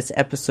end of this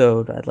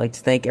episode. I'd like to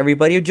thank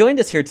everybody who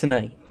joined us here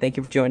tonight. Thank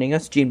you for joining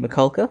us, Gene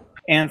McCulka.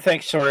 And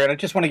thanks, Sawyer. I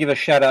just want to give a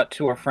shout out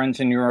to our friends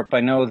in Europe.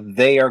 I know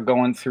they are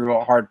going through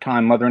a hard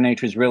time. Mother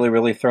Nature's really,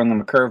 really thrown them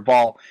a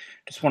curveball.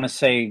 Just want to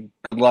say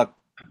good luck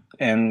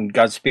and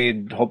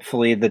Godspeed.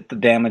 Hopefully that the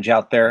damage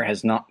out there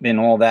has not been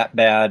all that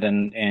bad,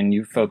 and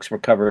you folks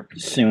recover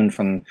soon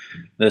from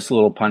this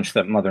little punch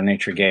that Mother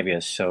Nature gave you.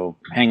 So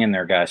hang in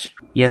there, guys.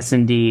 Yes,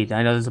 indeed.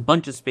 I know there's a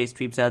bunch of space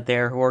troops out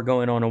there who are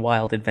going on a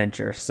wild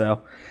adventure,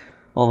 so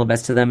all the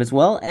best to them as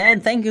well.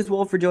 And thank you as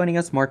well for joining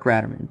us, Mark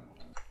Ratterman.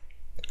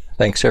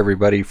 Thanks,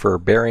 everybody, for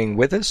bearing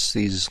with us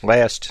these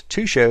last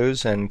two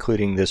shows,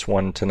 including this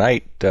one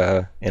tonight.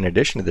 In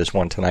addition to this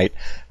one tonight,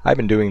 I've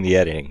been doing the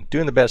editing,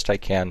 doing the best I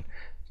can.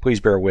 Please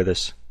bear with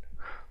us.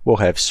 We'll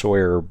have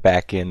Sawyer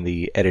back in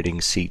the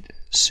editing seat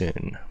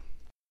soon.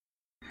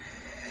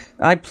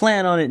 I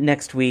plan on it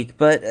next week,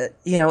 but,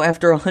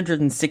 after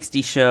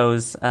 160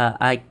 shows,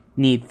 I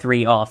need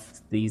 3 off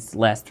these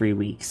last 3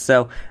 weeks.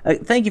 So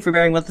thank you for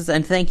bearing with us,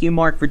 and thank you,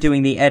 Mark, for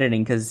doing the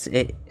editing, because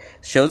it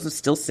shows it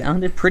still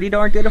sounded pretty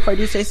darn good if I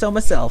do say so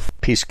myself.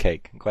 Piece of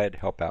cake. Glad to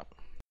help out.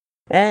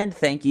 And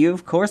thank you,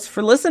 of course,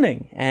 for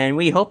listening, and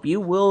we hope you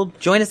will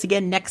join us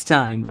again next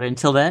time. But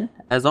until then,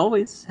 as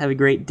always, have a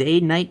great day,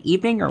 night,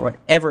 evening, or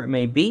whatever it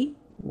may be,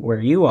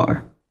 where you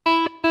are.